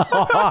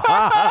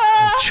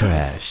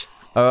 Trash.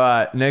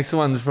 Alright, next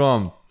one's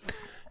from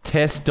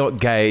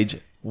Test.Gauge.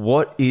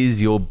 What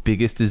is your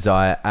biggest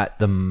desire at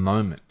the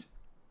moment?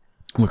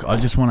 Look, I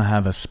just want to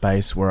have a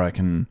space where I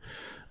can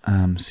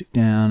sit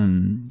down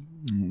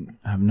and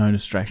have no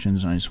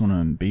distractions. And I just want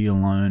to be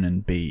alone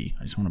and be.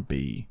 I just want to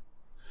be.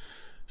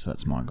 So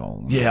that's my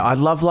goal. Yeah, I'd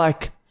love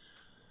like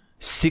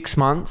 6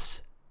 months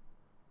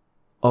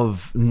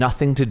of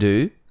nothing to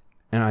do,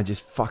 and I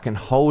just fucking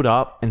hold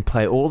up and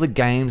play all the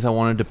games I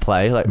wanted to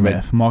play, like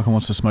Meth. Michael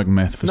wants to smoke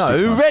meth for 6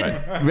 months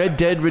straight. Red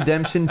Dead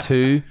Redemption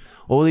 2,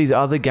 all these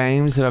other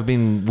games that I've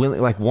been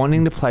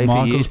wanting to play for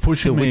Michael's years.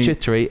 pushing The me. Witcher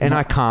 3, and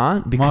I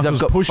can't because Michael's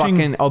I've got pushing-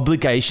 fucking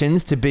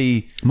obligations to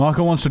be.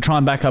 Michael wants to try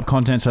and back up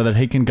content so that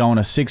he can go on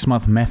a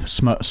 6-month meth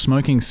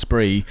smoking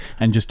spree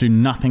and just do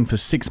nothing for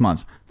 6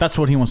 months. That's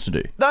what he wants to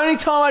do. The only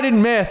time I did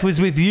meth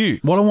was with you.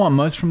 What I want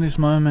most from this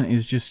moment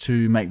is just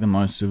to make the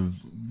most of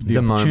the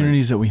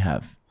opportunities that we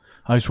have.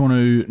 I just want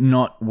to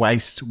not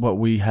waste what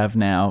we have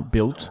now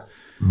built,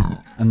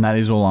 and that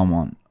is all I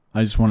want.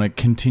 I just want to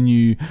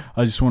continue.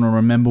 I just want to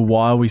remember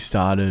why we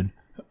started,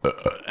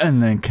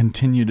 and then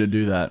continue to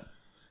do that.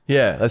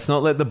 Yeah, let's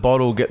not let the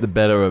bottle get the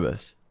better of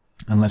us.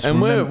 And let's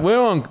And remember,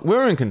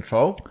 we're in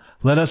control.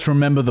 let us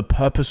remember the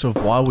purpose of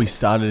why we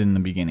started in the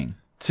beginning.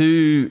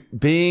 To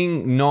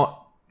being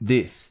not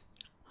this.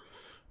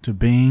 To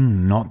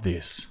being not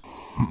this.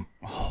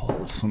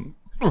 Wholesome.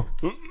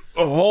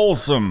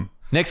 Wholesome.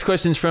 Next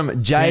question's from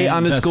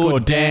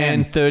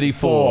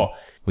J_Dan34.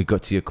 We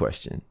got to your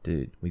question,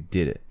 dude. We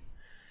did it.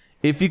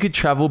 If you could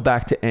travel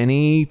back to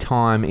any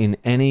time in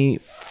any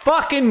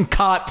fucking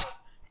cut.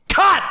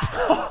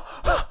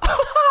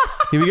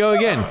 Here we go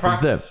again.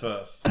 Practice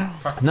first.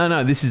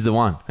 No, this is the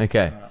one.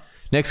 Okay.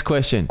 Next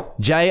question.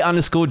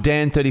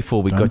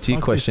 J_Dan34. We got to your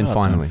fuck question this up.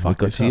 finally. Don't We fuck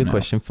got this to up your now.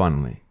 question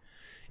finally.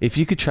 If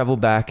you could travel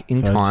back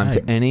in Third time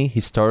take. to any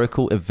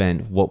historical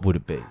event, what would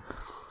it be?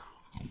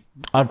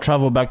 I'd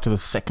travel back to the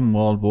Second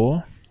World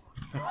War.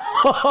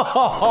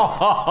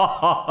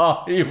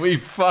 Here we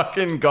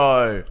fucking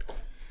go.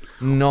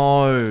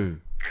 No.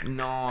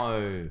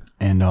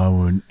 And I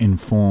would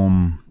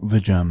inform the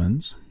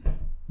Germans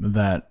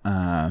that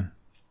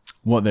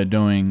what they're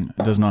doing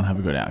does not have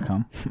a good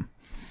outcome.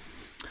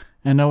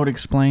 And I would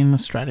explain the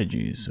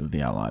strategies of the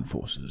Allied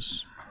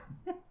forces.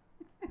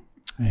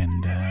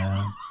 And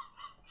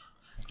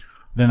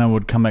then I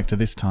would come back to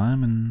this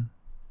time and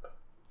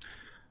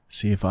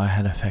see if I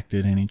had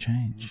affected any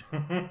change.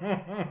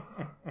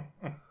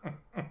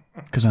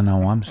 Because I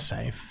know I'm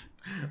safe.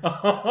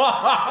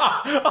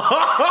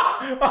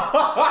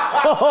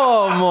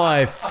 Oh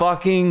my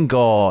fucking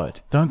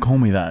God. Don't call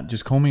me that.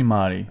 Just call me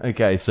Marty.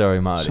 Okay, sorry,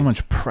 Marty. So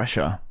much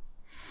pressure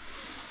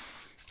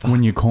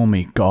when you call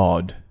me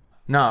God.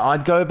 No,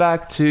 I'd go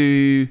back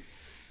to...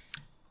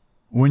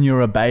 When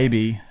you're a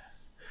baby,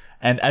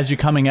 and as you're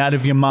coming out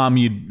of your mum,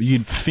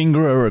 you'd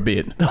finger her a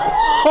bit.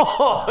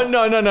 Oh,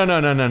 no.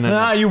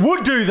 Nah, you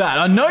would do that.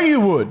 I know you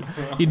would.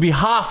 You'd be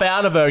half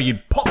out of her.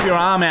 You'd pop your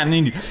arm out and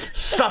then you'd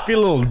stuff your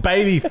little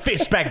baby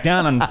fist back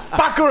down and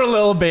fuck her a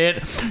little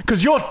bit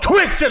because you're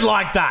twisted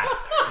like that.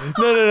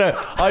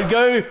 No.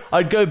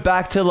 I'd go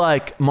back to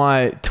like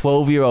my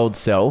 12-year-old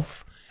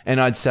self and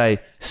I'd say,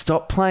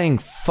 stop playing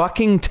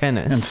fucking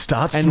tennis And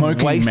start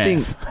smoking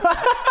meth.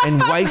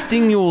 and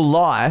wasting your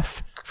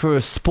life for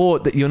a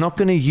sport that you're not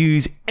going to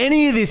use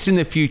any of this in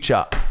the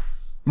future.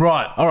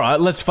 Right, all right,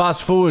 let's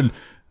fast forward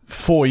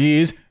 4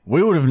 years.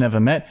 We would have never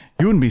met.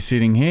 You wouldn't be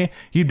sitting here.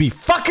 You'd be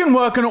fucking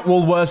working at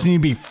Woolworths and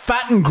you'd be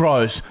fat and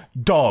gross.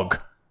 Dog.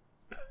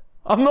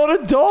 I'm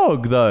not a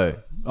dog, though.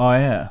 Oh,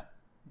 yeah.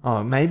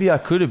 Oh, maybe I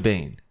could have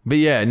been. But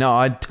yeah, no,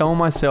 I'd tell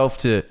myself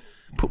to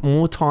put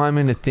more time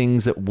into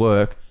things at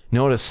work,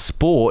 not a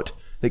sport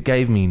that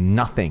gave me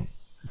nothing.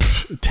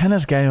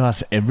 Tennis gave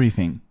us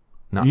everything.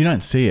 No. You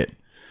don't see it.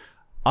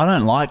 I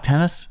don't like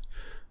tennis,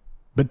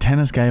 but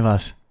tennis gave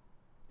us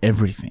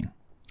everything.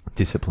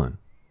 Discipline.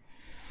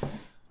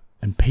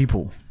 And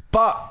people.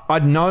 But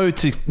I'd know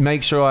to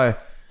make sure I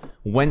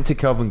went to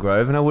Kelvin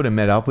Grove and I would have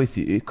met up with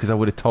you because I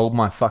would have told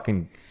my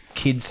fucking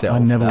kid self. I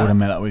never would have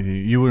met up with you.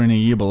 You were in a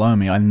year below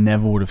me. I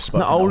never would have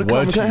spoken. No, I would have come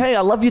and to go, you. hey,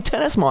 I love your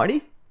tennis,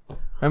 Marty.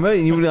 Remember?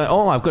 And you would be like,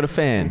 oh, I've got a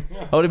fan.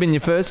 I would have been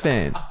your first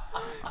fan.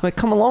 I'm like,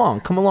 come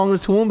along to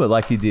Toowoomba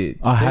like you did.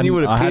 Then you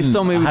would have pissed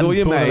on me with all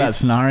your mates. That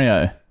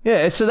scenario.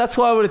 Yeah, so that's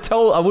why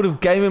I would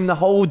have gave him the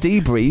whole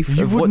debrief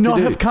You of would what not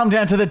to do. have come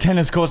down to the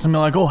tennis course and be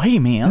like, oh, hey,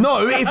 man.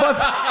 No,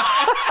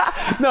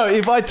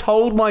 if I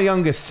told my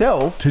younger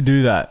self To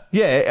do that.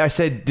 yeah, I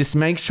said just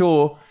make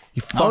sure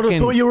you I would have fucking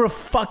thought you were a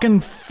fucking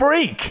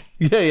freak.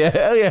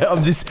 yeah.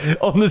 I'm just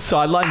on the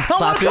sidelines I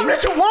want to clapping. come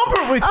to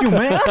Toowoomba with you,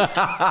 man.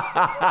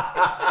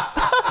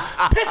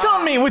 Piss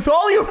on me with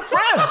all your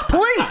friends,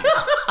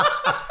 please.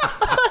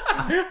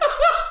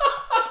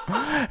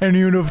 And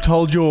you'd have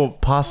told your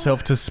past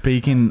self to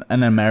speak in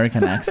an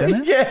American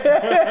accent?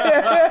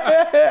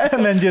 Yeah.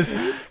 And then just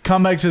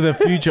come back to the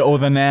future or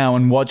the now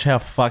and watch how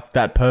fucked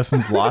that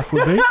person's life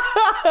would be?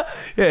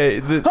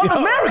 I'm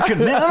American,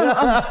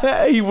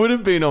 man. He would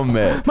have been on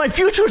Met. My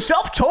future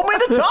self told me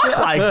to talk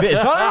like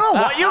this. I don't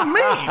know what you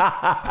mean.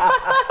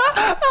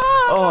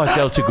 Oh,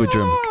 Delta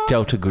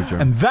Goodrem.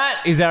 And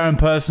that is our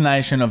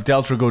impersonation of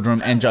Delta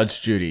Goodrem and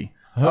Judge Judy.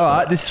 All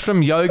right, this is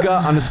from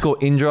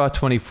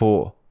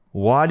yoga_Indra24.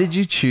 Why did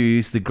you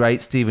choose the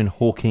great Stephen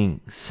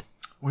Hawking's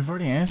We've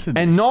already answered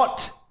and this.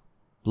 not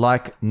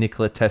like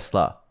Nikola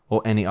Tesla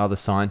or any other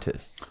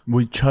scientists?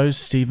 We chose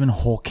Stephen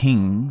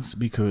Hawking's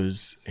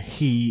because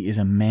he is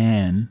a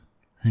man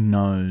who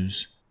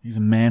knows. He's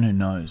a man who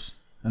knows.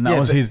 And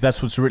that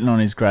that's what's written on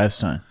his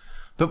gravestone.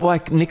 But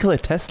like Nikola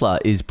Tesla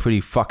is pretty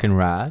fucking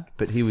rad,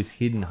 but he was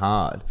hidden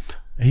hard.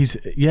 There's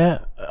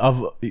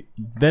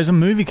a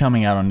movie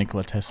coming out on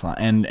Nikola Tesla,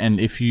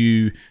 and if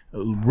you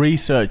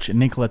research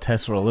Nikola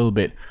Tesla a little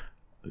bit,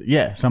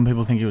 some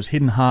people think he was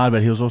hidden hard,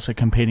 but he was also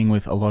competing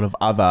with a lot of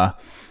other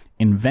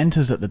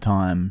inventors at the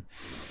time.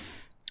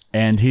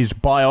 And his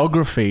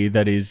biography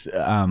that has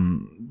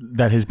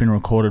been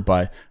recorded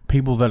by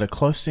people that are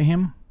close to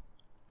him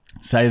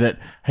say that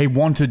he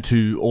wanted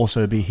to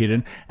also be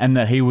hidden, and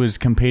that he was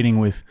competing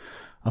with,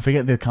 I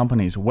forget the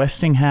companies,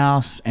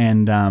 Westinghouse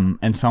and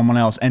someone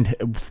else. And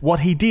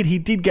what he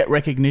did get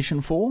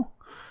recognition for,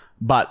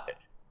 but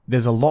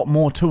there's a lot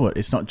more to it.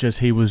 It's not just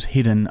he was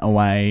hidden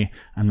away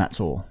and that's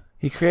all.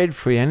 He created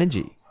free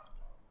energy.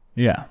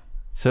 Yeah.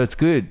 So it's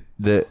good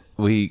that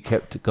we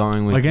kept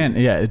going with Again,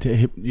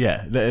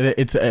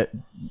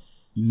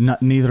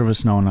 neither of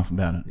us know enough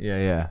about it.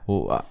 Yeah.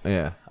 Well,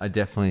 I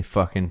definitely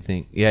fucking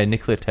think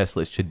Nikola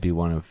Tesla should be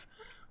one of.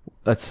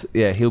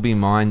 He'll be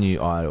my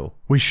new idol.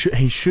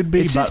 He should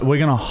be, but we're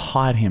gonna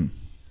hide him.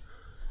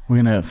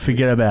 We're gonna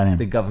forget about him.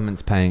 The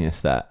government's paying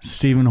us that.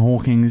 Stephen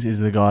Hawking is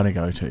the guy to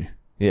go to.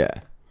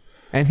 Yeah,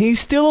 and he's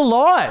still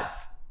alive.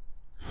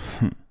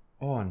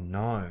 Oh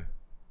no!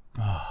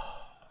 I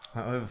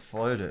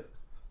overflowed it.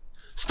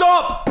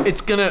 Stop!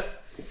 It's gonna.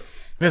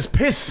 There's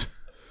piss.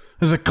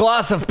 There's a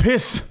glass of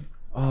piss.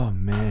 Oh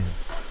man!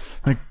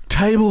 The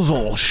table's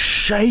all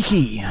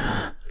shaky.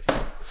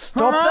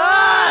 Stop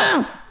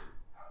that!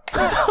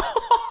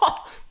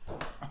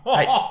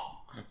 Hey.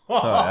 Sorry,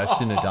 I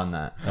shouldn't have done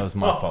that. That was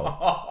my fault.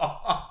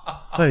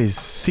 That is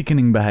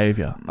sickening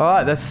behaviour. All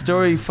right, that's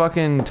story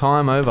fucking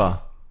time over.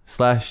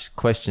 /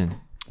 question.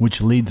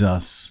 Which leads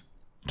us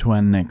to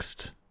our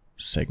next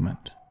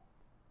segment.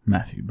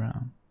 Matthew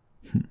Brown.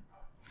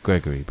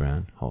 Gregory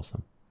Brown,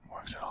 Wholesome.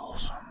 Works at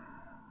Wholesome.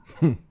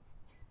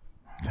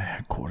 The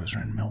headquarters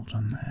are in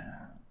Milton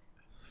there.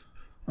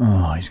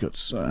 Oh, he's got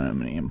so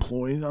many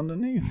employees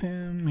underneath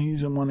him.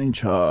 He's the one in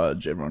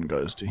charge. Everyone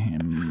goes to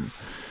him.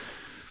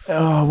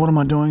 Oh, what am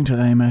I doing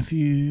today,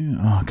 Matthew?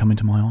 Oh, come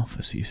into my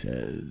office, he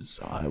says.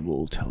 I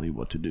will tell you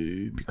what to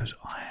do because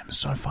I am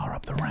so far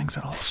up the ranks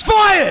at all.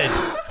 Fired!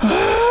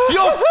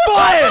 You're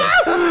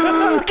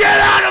fired! Get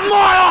out of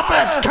my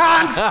office,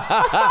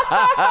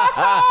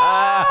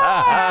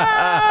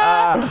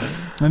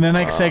 cunt! And the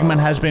next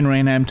segment has been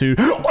renamed to...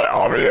 I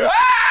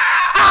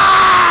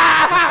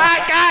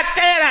can't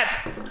stand it!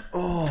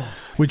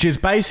 Which is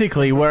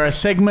basically we're a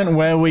segment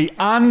where we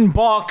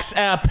unbox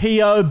our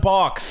P.O.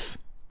 box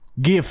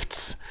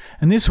gifts.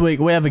 And this week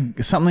we have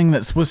something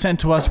that was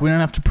sent to us. We don't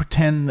have to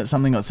pretend that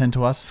something got sent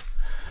to us.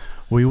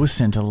 We were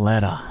sent a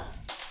letter.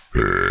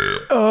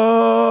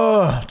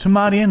 To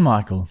Marty and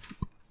Michael.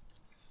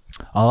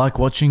 I like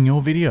watching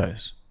your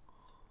videos.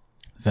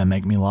 They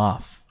make me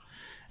laugh.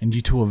 And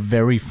you two are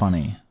very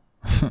funny.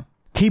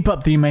 Keep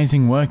up the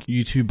amazing work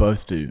you two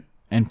both do.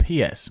 And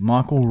P.S.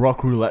 Michael,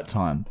 rock roulette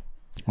time.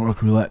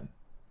 Rock roulette.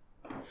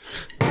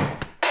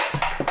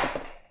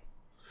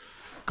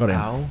 Got him.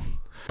 Ow.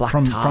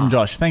 From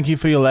Josh. Thank you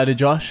for your letter,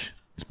 Josh.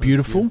 It's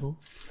beautiful.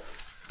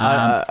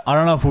 I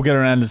don't know if we'll get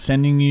around to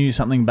sending you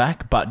something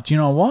back, but do you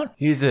know what?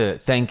 Here's a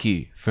thank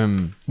you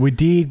from... We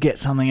did get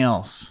something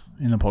else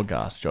in the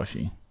podcast,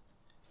 Joshy.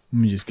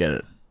 Let me just get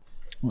it.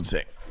 1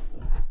 sec.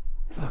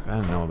 Fuck, I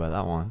don't know about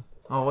that one.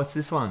 Oh, what's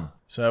this one?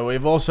 So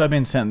we've also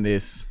been sent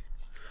this,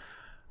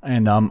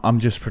 and I'm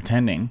just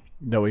pretending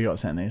that we got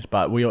sent this,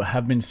 but we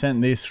have been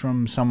sent this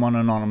from someone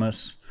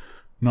anonymous.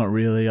 Not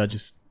really. I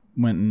just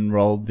went and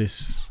rolled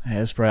this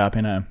hairspray up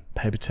in a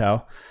paper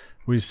towel.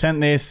 We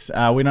sent this.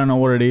 We don't know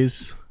what it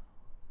is.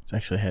 It's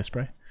actually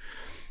hairspray.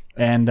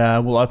 And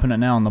we'll open it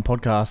now on the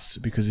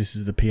podcast because this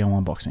is the PO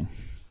unboxing.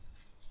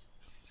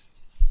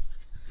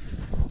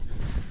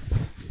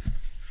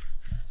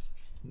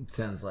 It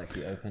sounds like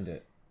you opened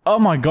it. Oh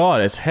my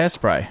god, it's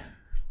hairspray.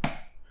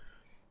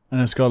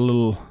 And it's got a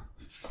little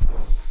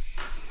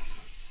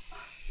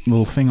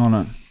thing on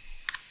it.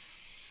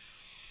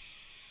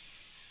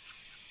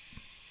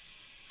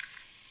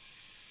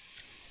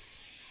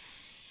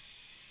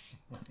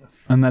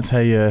 And that's how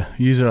you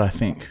use it, I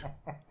think.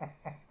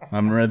 I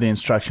haven't read the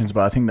instructions,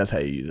 but I think that's how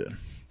you use it.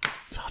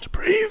 It's hard to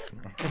breathe.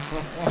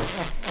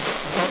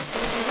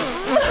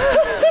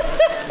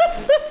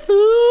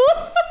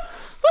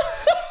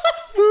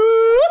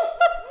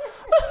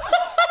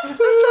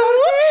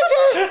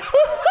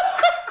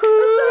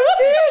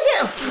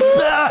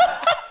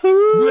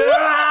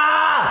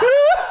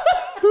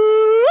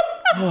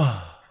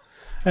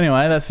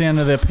 Anyway, that's the end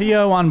of the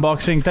PO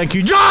unboxing. Thank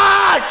you,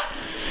 Josh!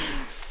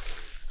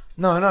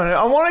 No.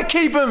 I want to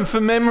keep them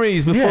for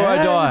memories before I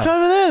die. It's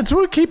over there. It's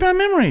all keep our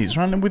memories.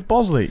 Running with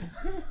Bosley.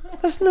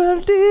 That's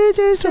not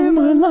DJs in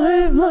my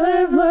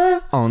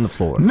life. On the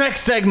floor.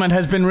 Next segment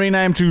has been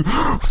renamed to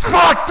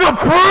Fuck the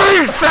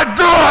Priest and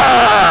Do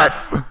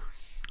It!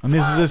 And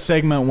this is a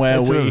segment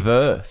where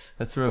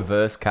That's a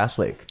reverse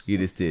Catholic you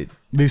just did.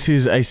 This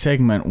is a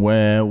segment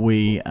where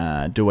we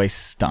do a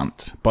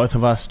stunt. Both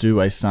of us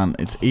do a stunt.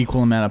 It's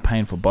equal amount of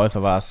pain for both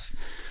of us.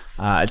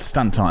 It's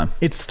stunt time.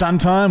 It's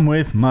stunt time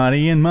with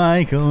Marty and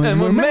Michael.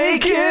 And we're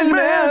making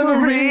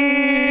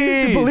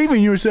memories. Believe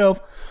in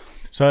yourself.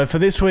 So for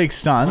this week's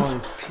stunt,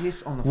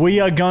 we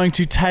are going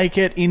to take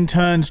it in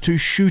turns to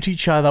shoot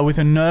each other with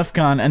a Nerf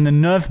gun, and the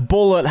Nerf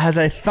bullet has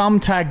a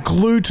thumbtack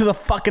glued to the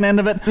fucking end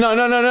of it.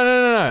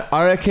 No.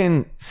 I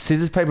reckon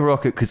scissors, paper,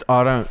 rock it because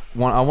I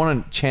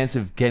want a chance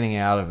of getting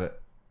out of it.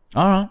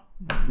 All right.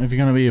 If you're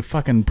going to be a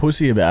fucking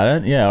pussy about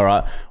it, yeah, all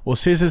right. Well,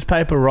 scissors,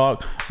 paper,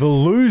 rock. The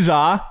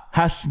loser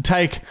has to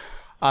take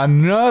a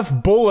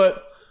Nerf bullet.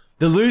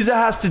 The loser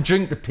has to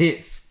drink the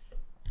piss.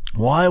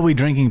 Why are we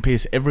drinking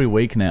piss every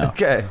week now?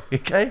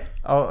 Okay.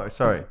 Oh,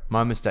 sorry.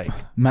 My mistake.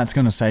 Matt's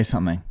going to say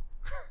something.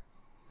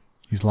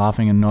 He's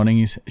laughing and nodding.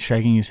 He's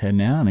shaking his head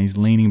now, and he's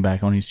leaning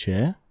back on his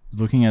chair.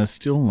 He's looking at us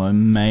still.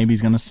 Maybe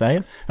he's going to say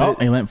it. Oh,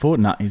 he leant forward.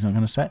 No, he's not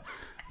going to say it.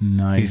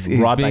 No, he's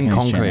right being back in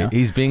concrete. His chair now.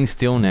 He's being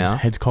still now. His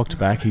head's cocked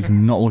back. He's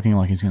not looking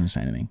like he's going to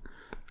say anything.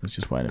 Let's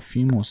just wait a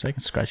few more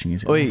seconds. Scratching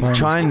his head. Wait,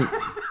 try and...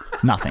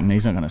 Nothing.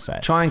 He's not going to say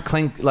it. Try and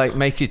clink, like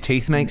make your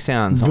teeth make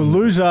sounds. The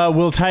loser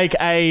will take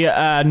a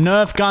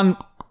Nerf gun.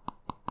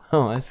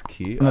 Oh, that's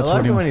cute. I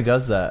like it when he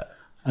does that.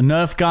 A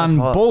Nerf gun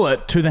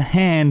bullet to the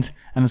hand,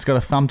 and it's got a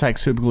thumbtack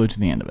super glue to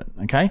the end of it.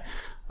 Okay?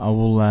 I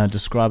will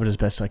describe it as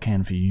best I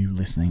can for you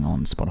listening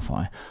on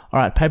Spotify. All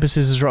right, paper,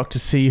 scissors, rock to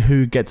see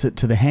who gets it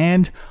to the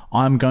hand.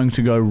 I'm going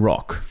to go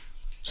rock.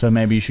 So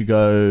maybe you should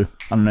go,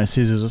 I don't know,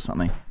 scissors or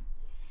something.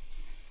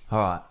 All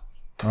right.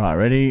 All right,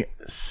 ready?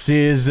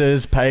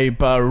 Scissors,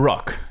 paper,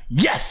 rock.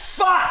 Yes!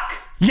 Fuck!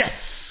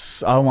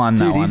 Yes! I won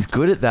that one. Dude, he's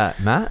good at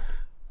that, Matt.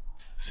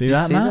 See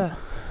that, Matt?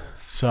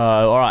 So,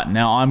 all right,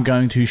 now I'm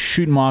going to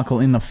shoot Michael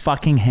in the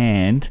fucking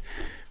hand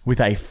with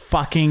a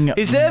fucking...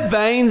 Is there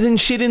veins and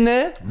shit in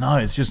there? No,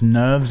 it's just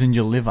nerves in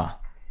your liver.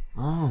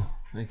 Oh,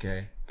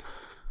 okay.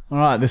 All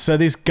right, so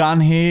this gun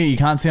here, you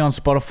can't see on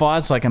Spotify.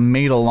 It's like 1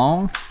 meter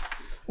long.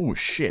 Oh,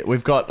 shit.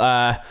 We've got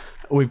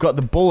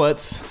the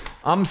bullets.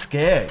 I'm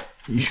scared.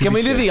 Can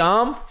we do the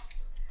arm?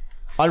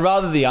 I'd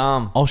rather the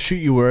arm. I'll shoot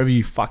you wherever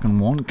you fucking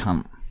want,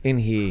 cunt. In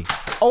here.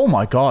 Oh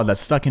my god, that's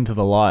stuck into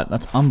the light.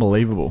 That's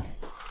unbelievable.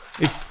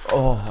 I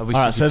wish.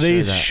 All right, so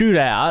these shoot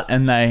out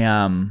and they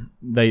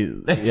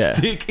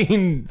stick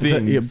in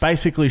things. You're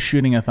basically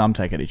shooting a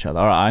thumbtack at each other.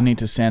 All right, I need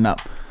to stand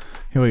up.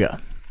 Here we go.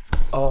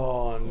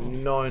 Oh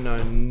no.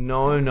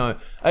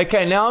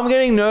 Okay, now I'm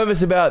getting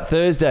nervous about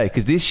Thursday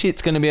because this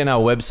shit's going to be on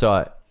our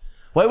website.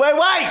 Wait!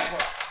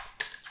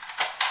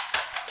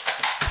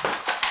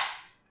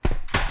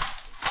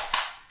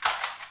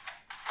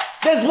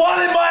 There's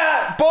one in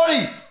my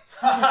body!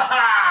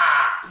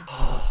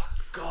 Oh,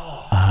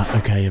 God.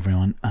 Okay,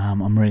 everyone.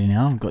 I'm ready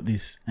now. I've got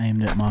this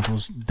aimed at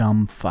Michael's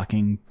dumb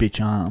fucking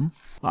bitch arm.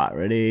 All right,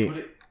 ready? It's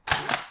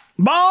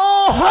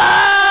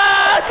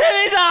in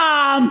his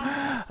arm!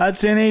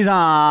 That's in his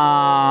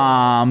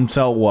arm.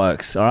 So it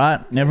works, all right?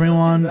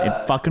 Everyone,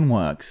 it fucking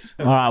works.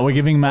 All right, we're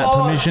giving Matt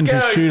permission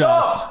to shoot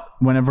us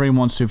whenever he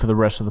wants to for the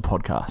rest of the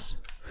podcast.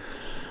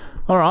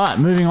 All right,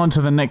 moving on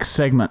to the next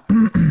segment.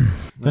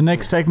 The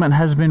next segment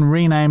has been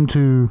renamed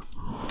to...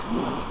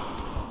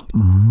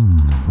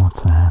 What's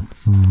that?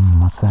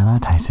 What's that I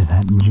taste? Is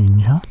that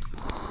ginger?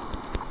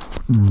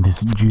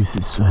 This juice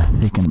is so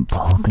thick and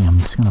pulpy. I'm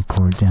just gonna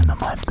pour it down to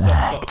my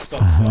bag.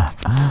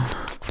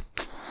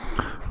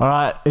 All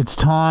right, it's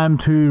time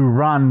to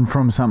run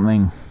from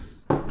something.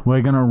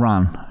 We're gonna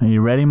run. Are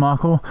you ready,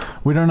 Michael?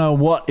 We don't know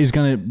what is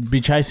gonna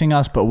be chasing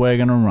us, but we're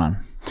gonna run.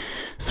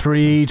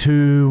 3,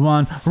 2,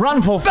 1.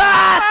 Run for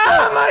fast!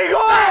 Oh my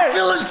god!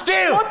 Still and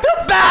still. What the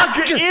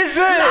fuck is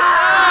it?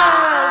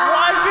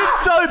 Why is it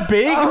so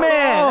big,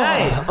 man?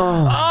 Hey.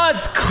 Oh,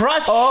 it's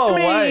crushed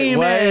me,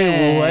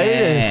 man.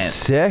 Wait a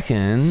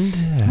second.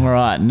 All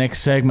right, next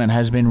segment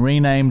has been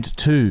renamed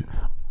to...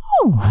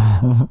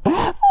 Oh,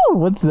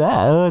 what's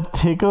that? Oh, it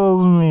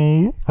tickles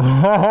me.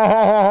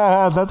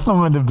 That's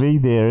not meant to be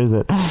there, is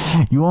it?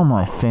 You are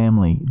my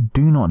family.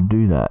 Do not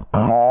do that.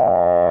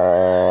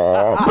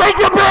 Break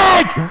the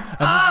bridge! And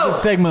this is a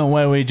segment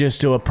where we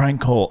just do a prank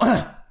call.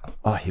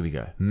 Oh, here we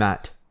go.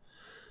 Matt,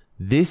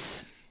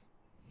 this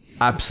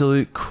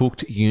absolute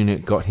cooked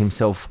unit got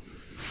himself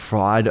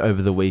fried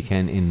over the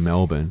weekend in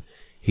Melbourne.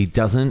 He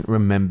doesn't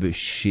remember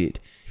shit.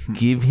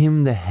 Give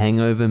him the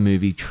Hangover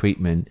movie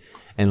treatment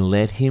and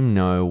let him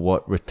know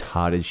what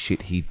retarded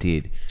shit he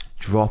did.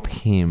 Drop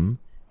him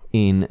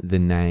in the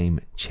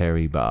name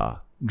Cherry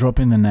Bar. Drop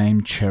in the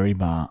name Cherry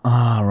Bar.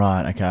 Ah,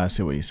 right. Okay, I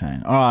see what you're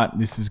saying. All right,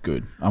 this is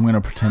good. I'm going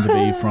to pretend to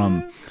be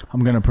from...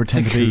 I'm going to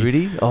pretend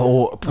Security? to be...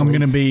 Oh, I'm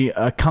going to be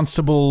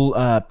Constable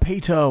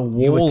Peter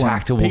Wallen. You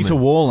attacked a woman. Peter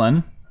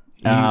Wallen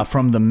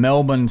from the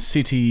Melbourne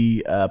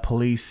City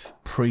Police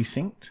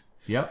Precinct.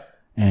 Yep.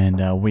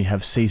 And we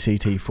have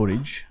CCTV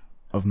footage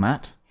of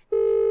Matt.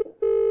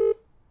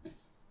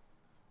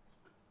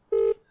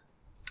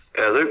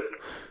 Hello.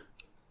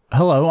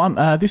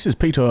 Hello, this is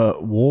Peter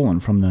Wallen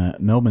from the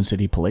Melbourne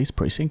City Police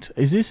Precinct.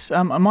 Is this,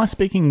 am I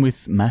speaking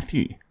with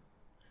Matthew?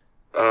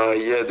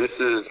 Yeah, this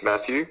is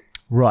Matthew.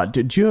 Right,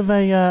 do you have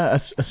a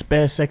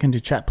spare second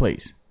to chat,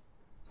 please?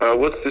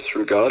 What's this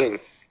regarding?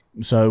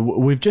 So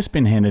we've just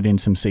been handed in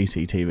some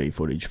CCTV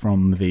footage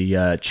from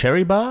the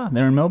Cherry Bar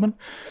there in Melbourne,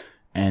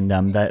 and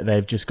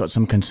they've just got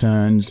some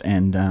concerns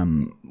and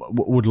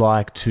would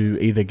like to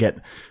either get...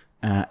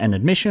 an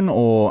admission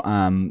or,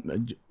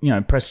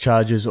 press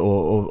charges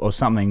or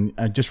something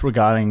just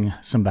regarding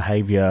some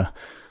behaviour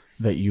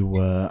that you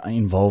were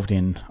involved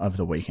in over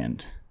the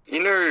weekend.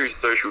 You know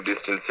social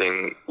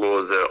distancing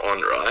laws are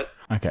on, right?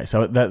 Okay,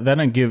 so they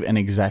don't give an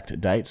exact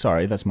date.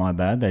 Sorry, that's my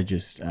bad. They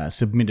just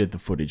submitted the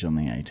footage on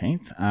the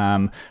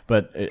 18th.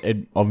 But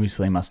it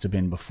obviously must have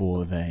been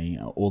before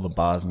all the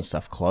bars and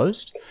stuff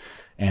closed.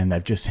 And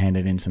they've just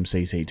handed in some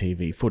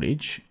CCTV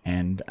footage,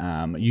 and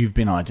you've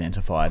been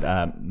identified,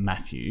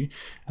 Matthew,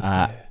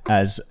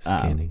 as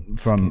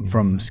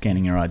from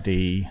scanning your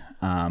ID,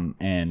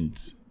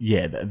 and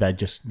yeah,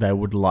 they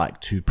would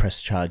like to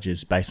press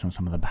charges based on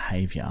some of the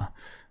behaviour.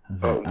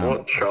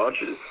 What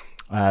charges?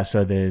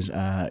 So there's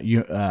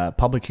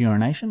public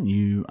urination.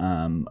 You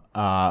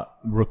are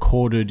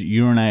recorded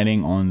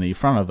urinating on the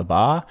front of the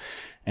bar,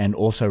 and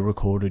also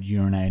recorded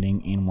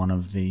urinating in one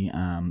of the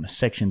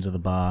sections of the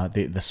bar,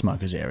 the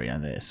smokers area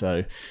there.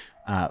 So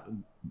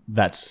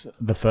that's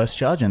the first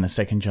charge, and the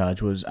second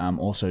charge was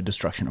also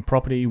destruction of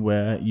property,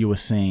 where you were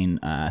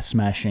seen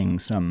smashing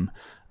some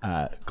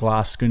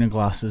schooner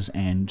glasses,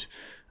 and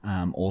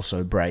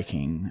also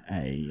breaking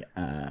a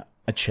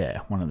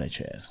chair, one of their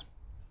chairs.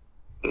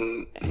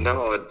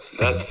 No, that's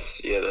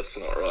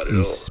not right at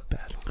all.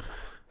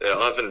 Yeah,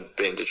 I haven't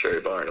been to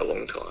Cherry Bar in a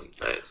long time,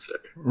 mate. So.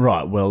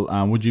 Right. Well,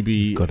 would you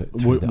be?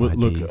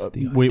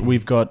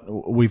 We've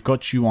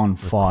got you on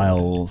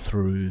file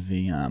through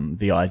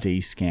the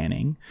ID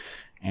scanning,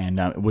 and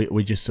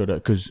we just sort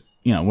of, because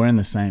we're in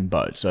the same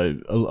boat. So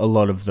a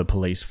lot of the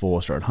police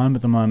force are at home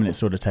at the moment. It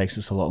sort of takes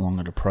us a lot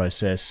longer to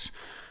process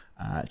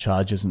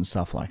charges and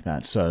stuff like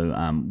that. So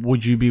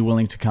would you be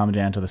willing to come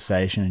down to the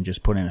station and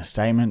just put in a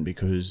statement,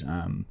 because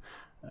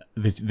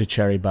the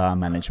Cherry Bar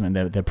management,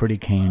 they're pretty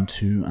keen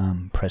to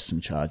press some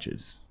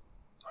charges.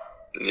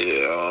 Yeah,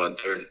 I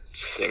don't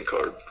think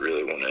I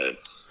really want to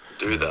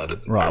do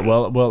that. Right.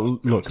 Well,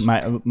 look,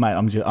 mate.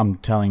 I'm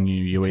telling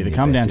you, you either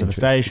come down to the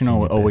station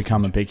or we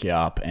come and pick you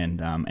up,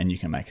 and you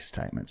can make a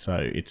statement. So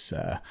it's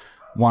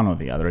one or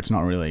the other. It's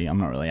not really. I'm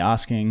not really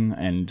asking,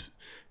 and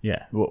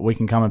yeah, we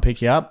can come and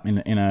pick you up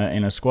in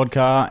a squad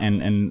car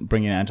and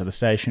bring you down to the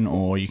station,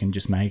 or you can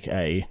just make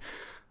an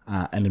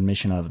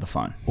admission over the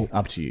phone.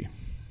 Up to you.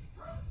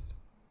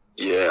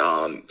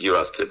 Yeah, you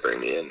have to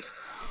bring me in.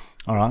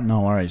 All right,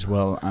 no worries.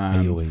 Well,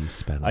 are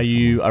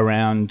you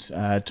around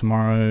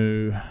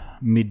tomorrow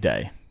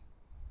midday?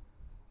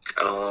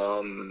 Yeah,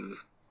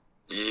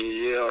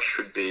 I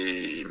should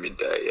be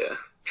midday. Yeah,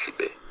 should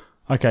be.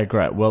 Okay,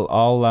 great. Well,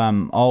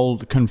 I'll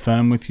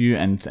confirm with you,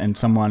 and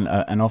someone,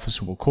 an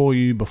officer, will call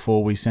you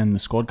before we send the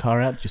squad car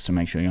out, just to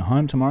make sure you're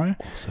home tomorrow.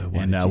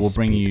 And we'll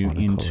bring you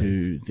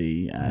into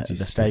the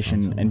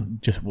station, and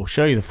we'll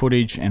show you the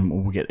footage, and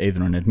we'll get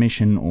either an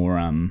admission or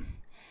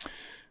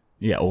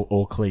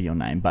or clear your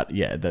name. But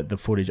yeah, the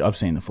footage, I've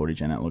seen the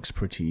footage, and it looks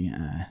pretty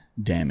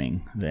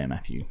damning there,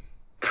 Matthew.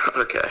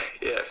 Okay.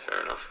 Yeah,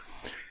 fair enough.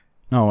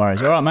 No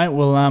worries. All right, mate.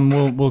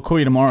 We'll call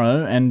you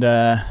tomorrow, and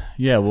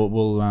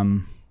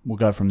we'll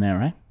go from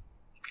there, eh?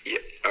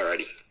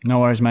 No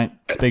worries, mate.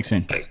 Speak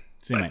soon. Thanks.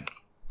 See you, mate.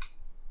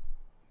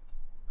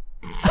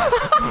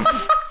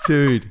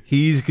 Dude,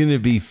 he's going to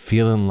be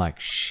feeling like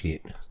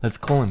shit. Let's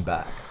call him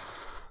back.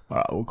 All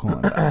right, we'll call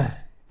him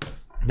back.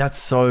 That's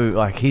so,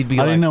 like, he'd be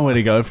I didn't know where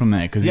to go from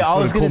there because he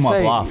sort of called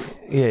my bluff.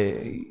 Yeah.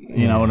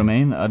 You know what I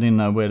mean? I didn't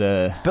know where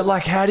to... But,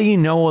 like, how do you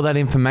know all that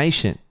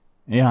information?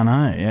 Yeah, I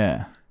know,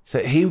 yeah. So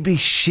he would be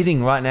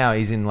shitting right now.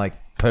 He's in, like,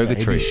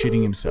 purgatory. He'd be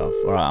shitting himself.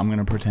 All right, I'm going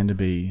to pretend to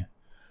be...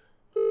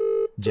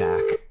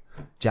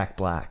 Jack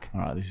Black.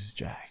 All right, this is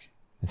Jack.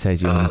 It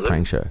says you're on a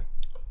prank show.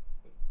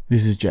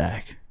 This is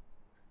Jack.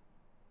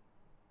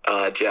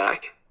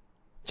 Jack.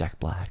 Jack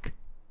Black.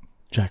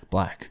 Jack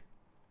Black.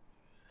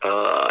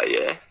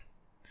 Yeah.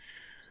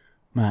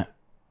 Mate,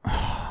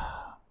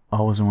 I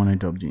was the one who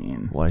dobbed you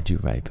in. Why did you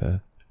rape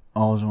her? I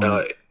was the one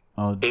No.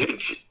 who...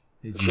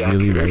 Did you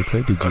really rape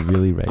her? Did you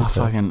really rape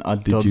her? I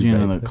dobbed you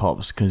into the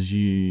cops because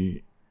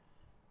you...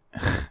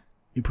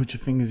 you put your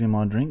fingers in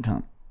my drink,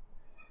 cunt.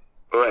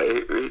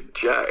 Wait,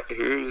 Jack?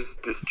 Who's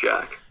this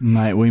Jack?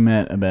 Mate, we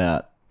met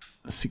about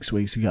 6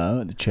 weeks ago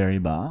at the Cherry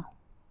Bar.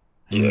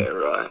 Yeah,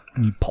 right.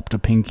 And you popped a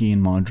pinky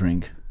in my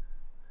drink.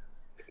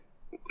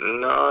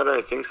 No, I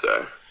don't think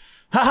so.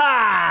 Ha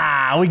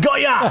ha! We got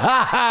ya!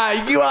 Ha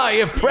ha!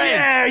 You're pranked!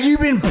 Yeah,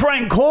 you've been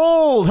prank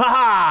called! Ha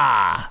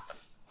ha!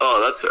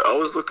 Oh, that's it. I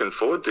was looking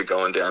forward to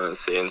going down and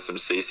seeing some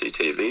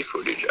CCTV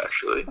footage,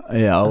 actually.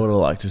 Yeah, I would have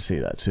liked to see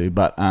that too.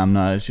 But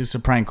no, it's just a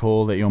prank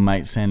call that your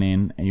mate sent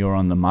in. And you're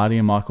on the Marty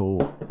and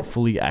Michael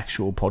Fully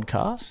Actual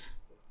podcast.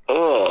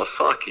 Oh,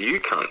 fuck you,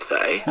 cunt,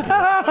 eh?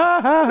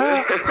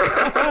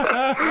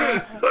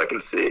 Fucking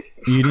sick.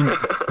 You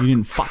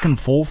didn't fucking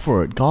fall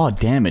for it. God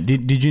damn it.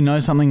 Did you know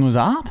something was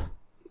up?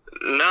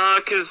 Nah,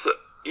 because,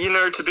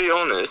 to be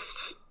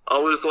honest, I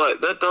was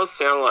like, that does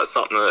sound like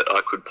something that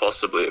I could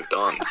possibly have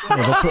done.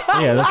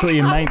 That's what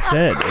your mate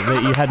said.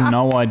 That you had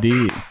no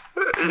idea.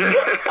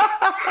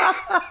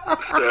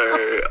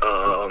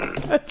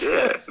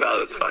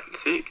 That's fucking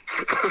sick.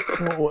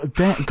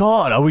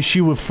 God, I wish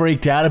you were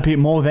freaked out a bit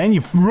more then.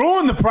 You've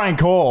ruined the prank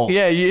call.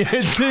 Yeah,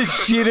 it's the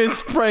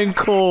shittest prank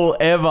call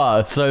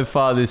ever so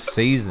far this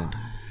season.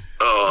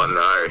 Oh,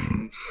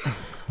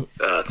 no.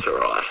 That's all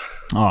right.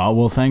 All right,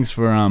 well, thanks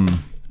for,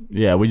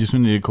 we just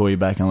wanted to call you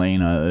back and let you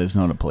know there's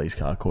not a police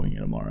car calling you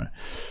tomorrow.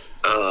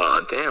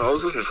 Oh, damn, I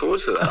was looking forward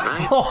to that,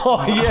 mate.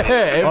 Oh, yeah,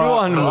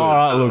 everyone. All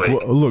right,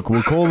 look,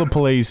 we'll call the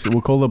police.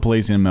 We'll call the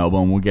police in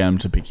Melbourne. We'll get them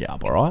to pick you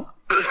up, all right? All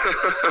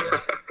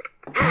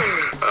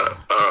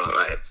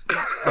right, mate.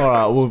 All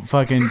right, well,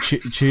 fucking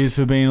cheers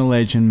for being a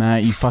legend,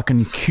 mate. You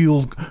fucking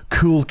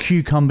cool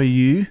cucumber,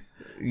 you.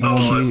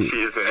 Oh,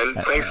 cheers,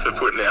 man. Thanks for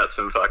putting out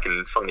some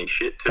fucking funny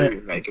shit,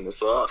 too, making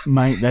us laugh.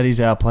 Mate, that is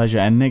our pleasure.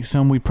 And next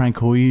time we prank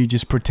call you,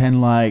 just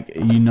pretend like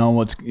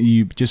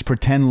just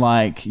pretend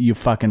like you're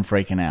fucking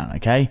freaking out,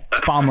 okay? It's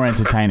far more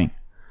entertaining.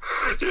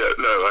 Yeah,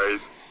 no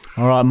worries.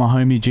 All right, my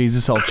homie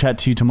Jesus, I'll chat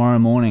to you tomorrow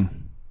morning.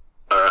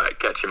 All right,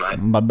 catch you, mate.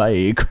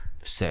 Bye-bye.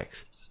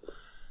 Sex.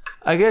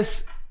 I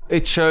guess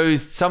it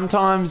shows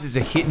sometimes it's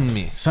a hit and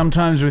miss.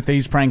 Sometimes with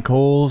these prank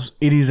calls,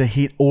 it is a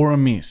hit or a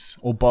miss,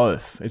 or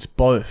both. It's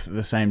both at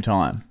the same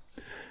time.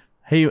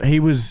 He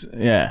was,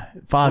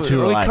 far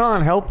too relaxed. We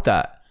can't help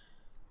that.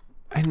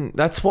 And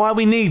that's why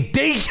we need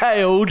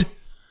detailed.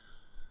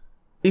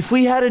 If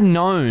we had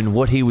known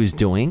what he was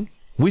doing,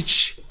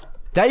 which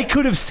they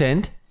could have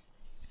sent,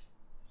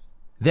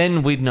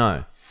 then we'd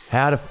know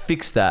how to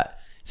fix that.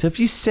 So if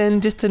you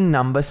send just a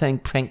number saying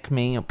prank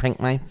me or prank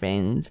my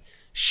friends,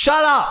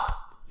 shut up!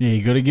 Yeah,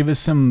 you got to give us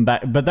some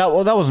back. But that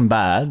wasn't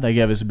bad. They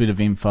gave us a bit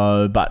of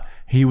info, but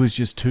he was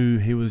just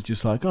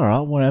like, all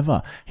right,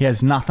 whatever. He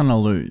has nothing to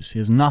lose. He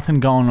has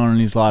nothing going on in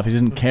his life. He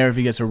doesn't care if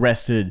he gets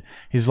arrested.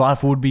 His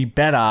life would be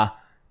better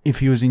if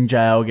he was in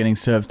jail getting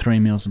served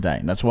 3 meals a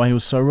day. That's why he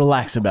was so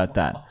relaxed about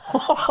that.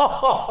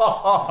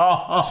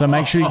 So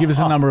make sure you give us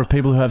a number of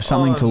people who have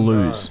something to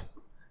lose.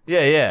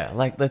 Yeah.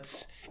 Like,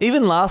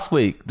 even last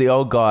week, the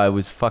old guy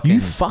was fucking... You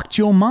fucked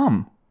your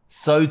mum.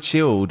 So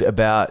chilled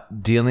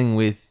about dealing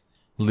with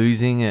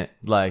losing it.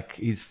 Like,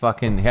 he's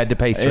fucking had to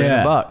pay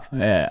 $300.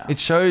 Yeah. It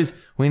shows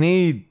we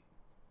need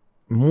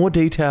more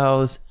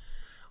details.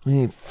 We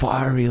need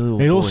fiery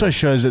little... It also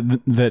shows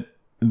that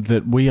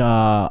we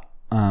are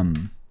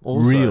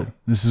real.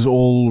 This is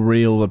all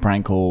real, the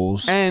prank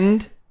calls.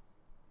 And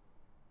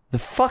the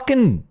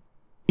fucking...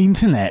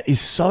 internet is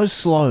so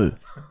slow.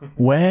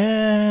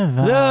 We're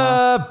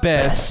the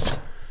best.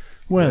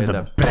 We're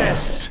the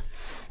best.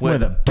 We're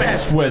the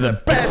best. We're the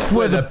best.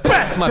 We're the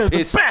best.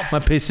 My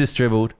piss is dribbled.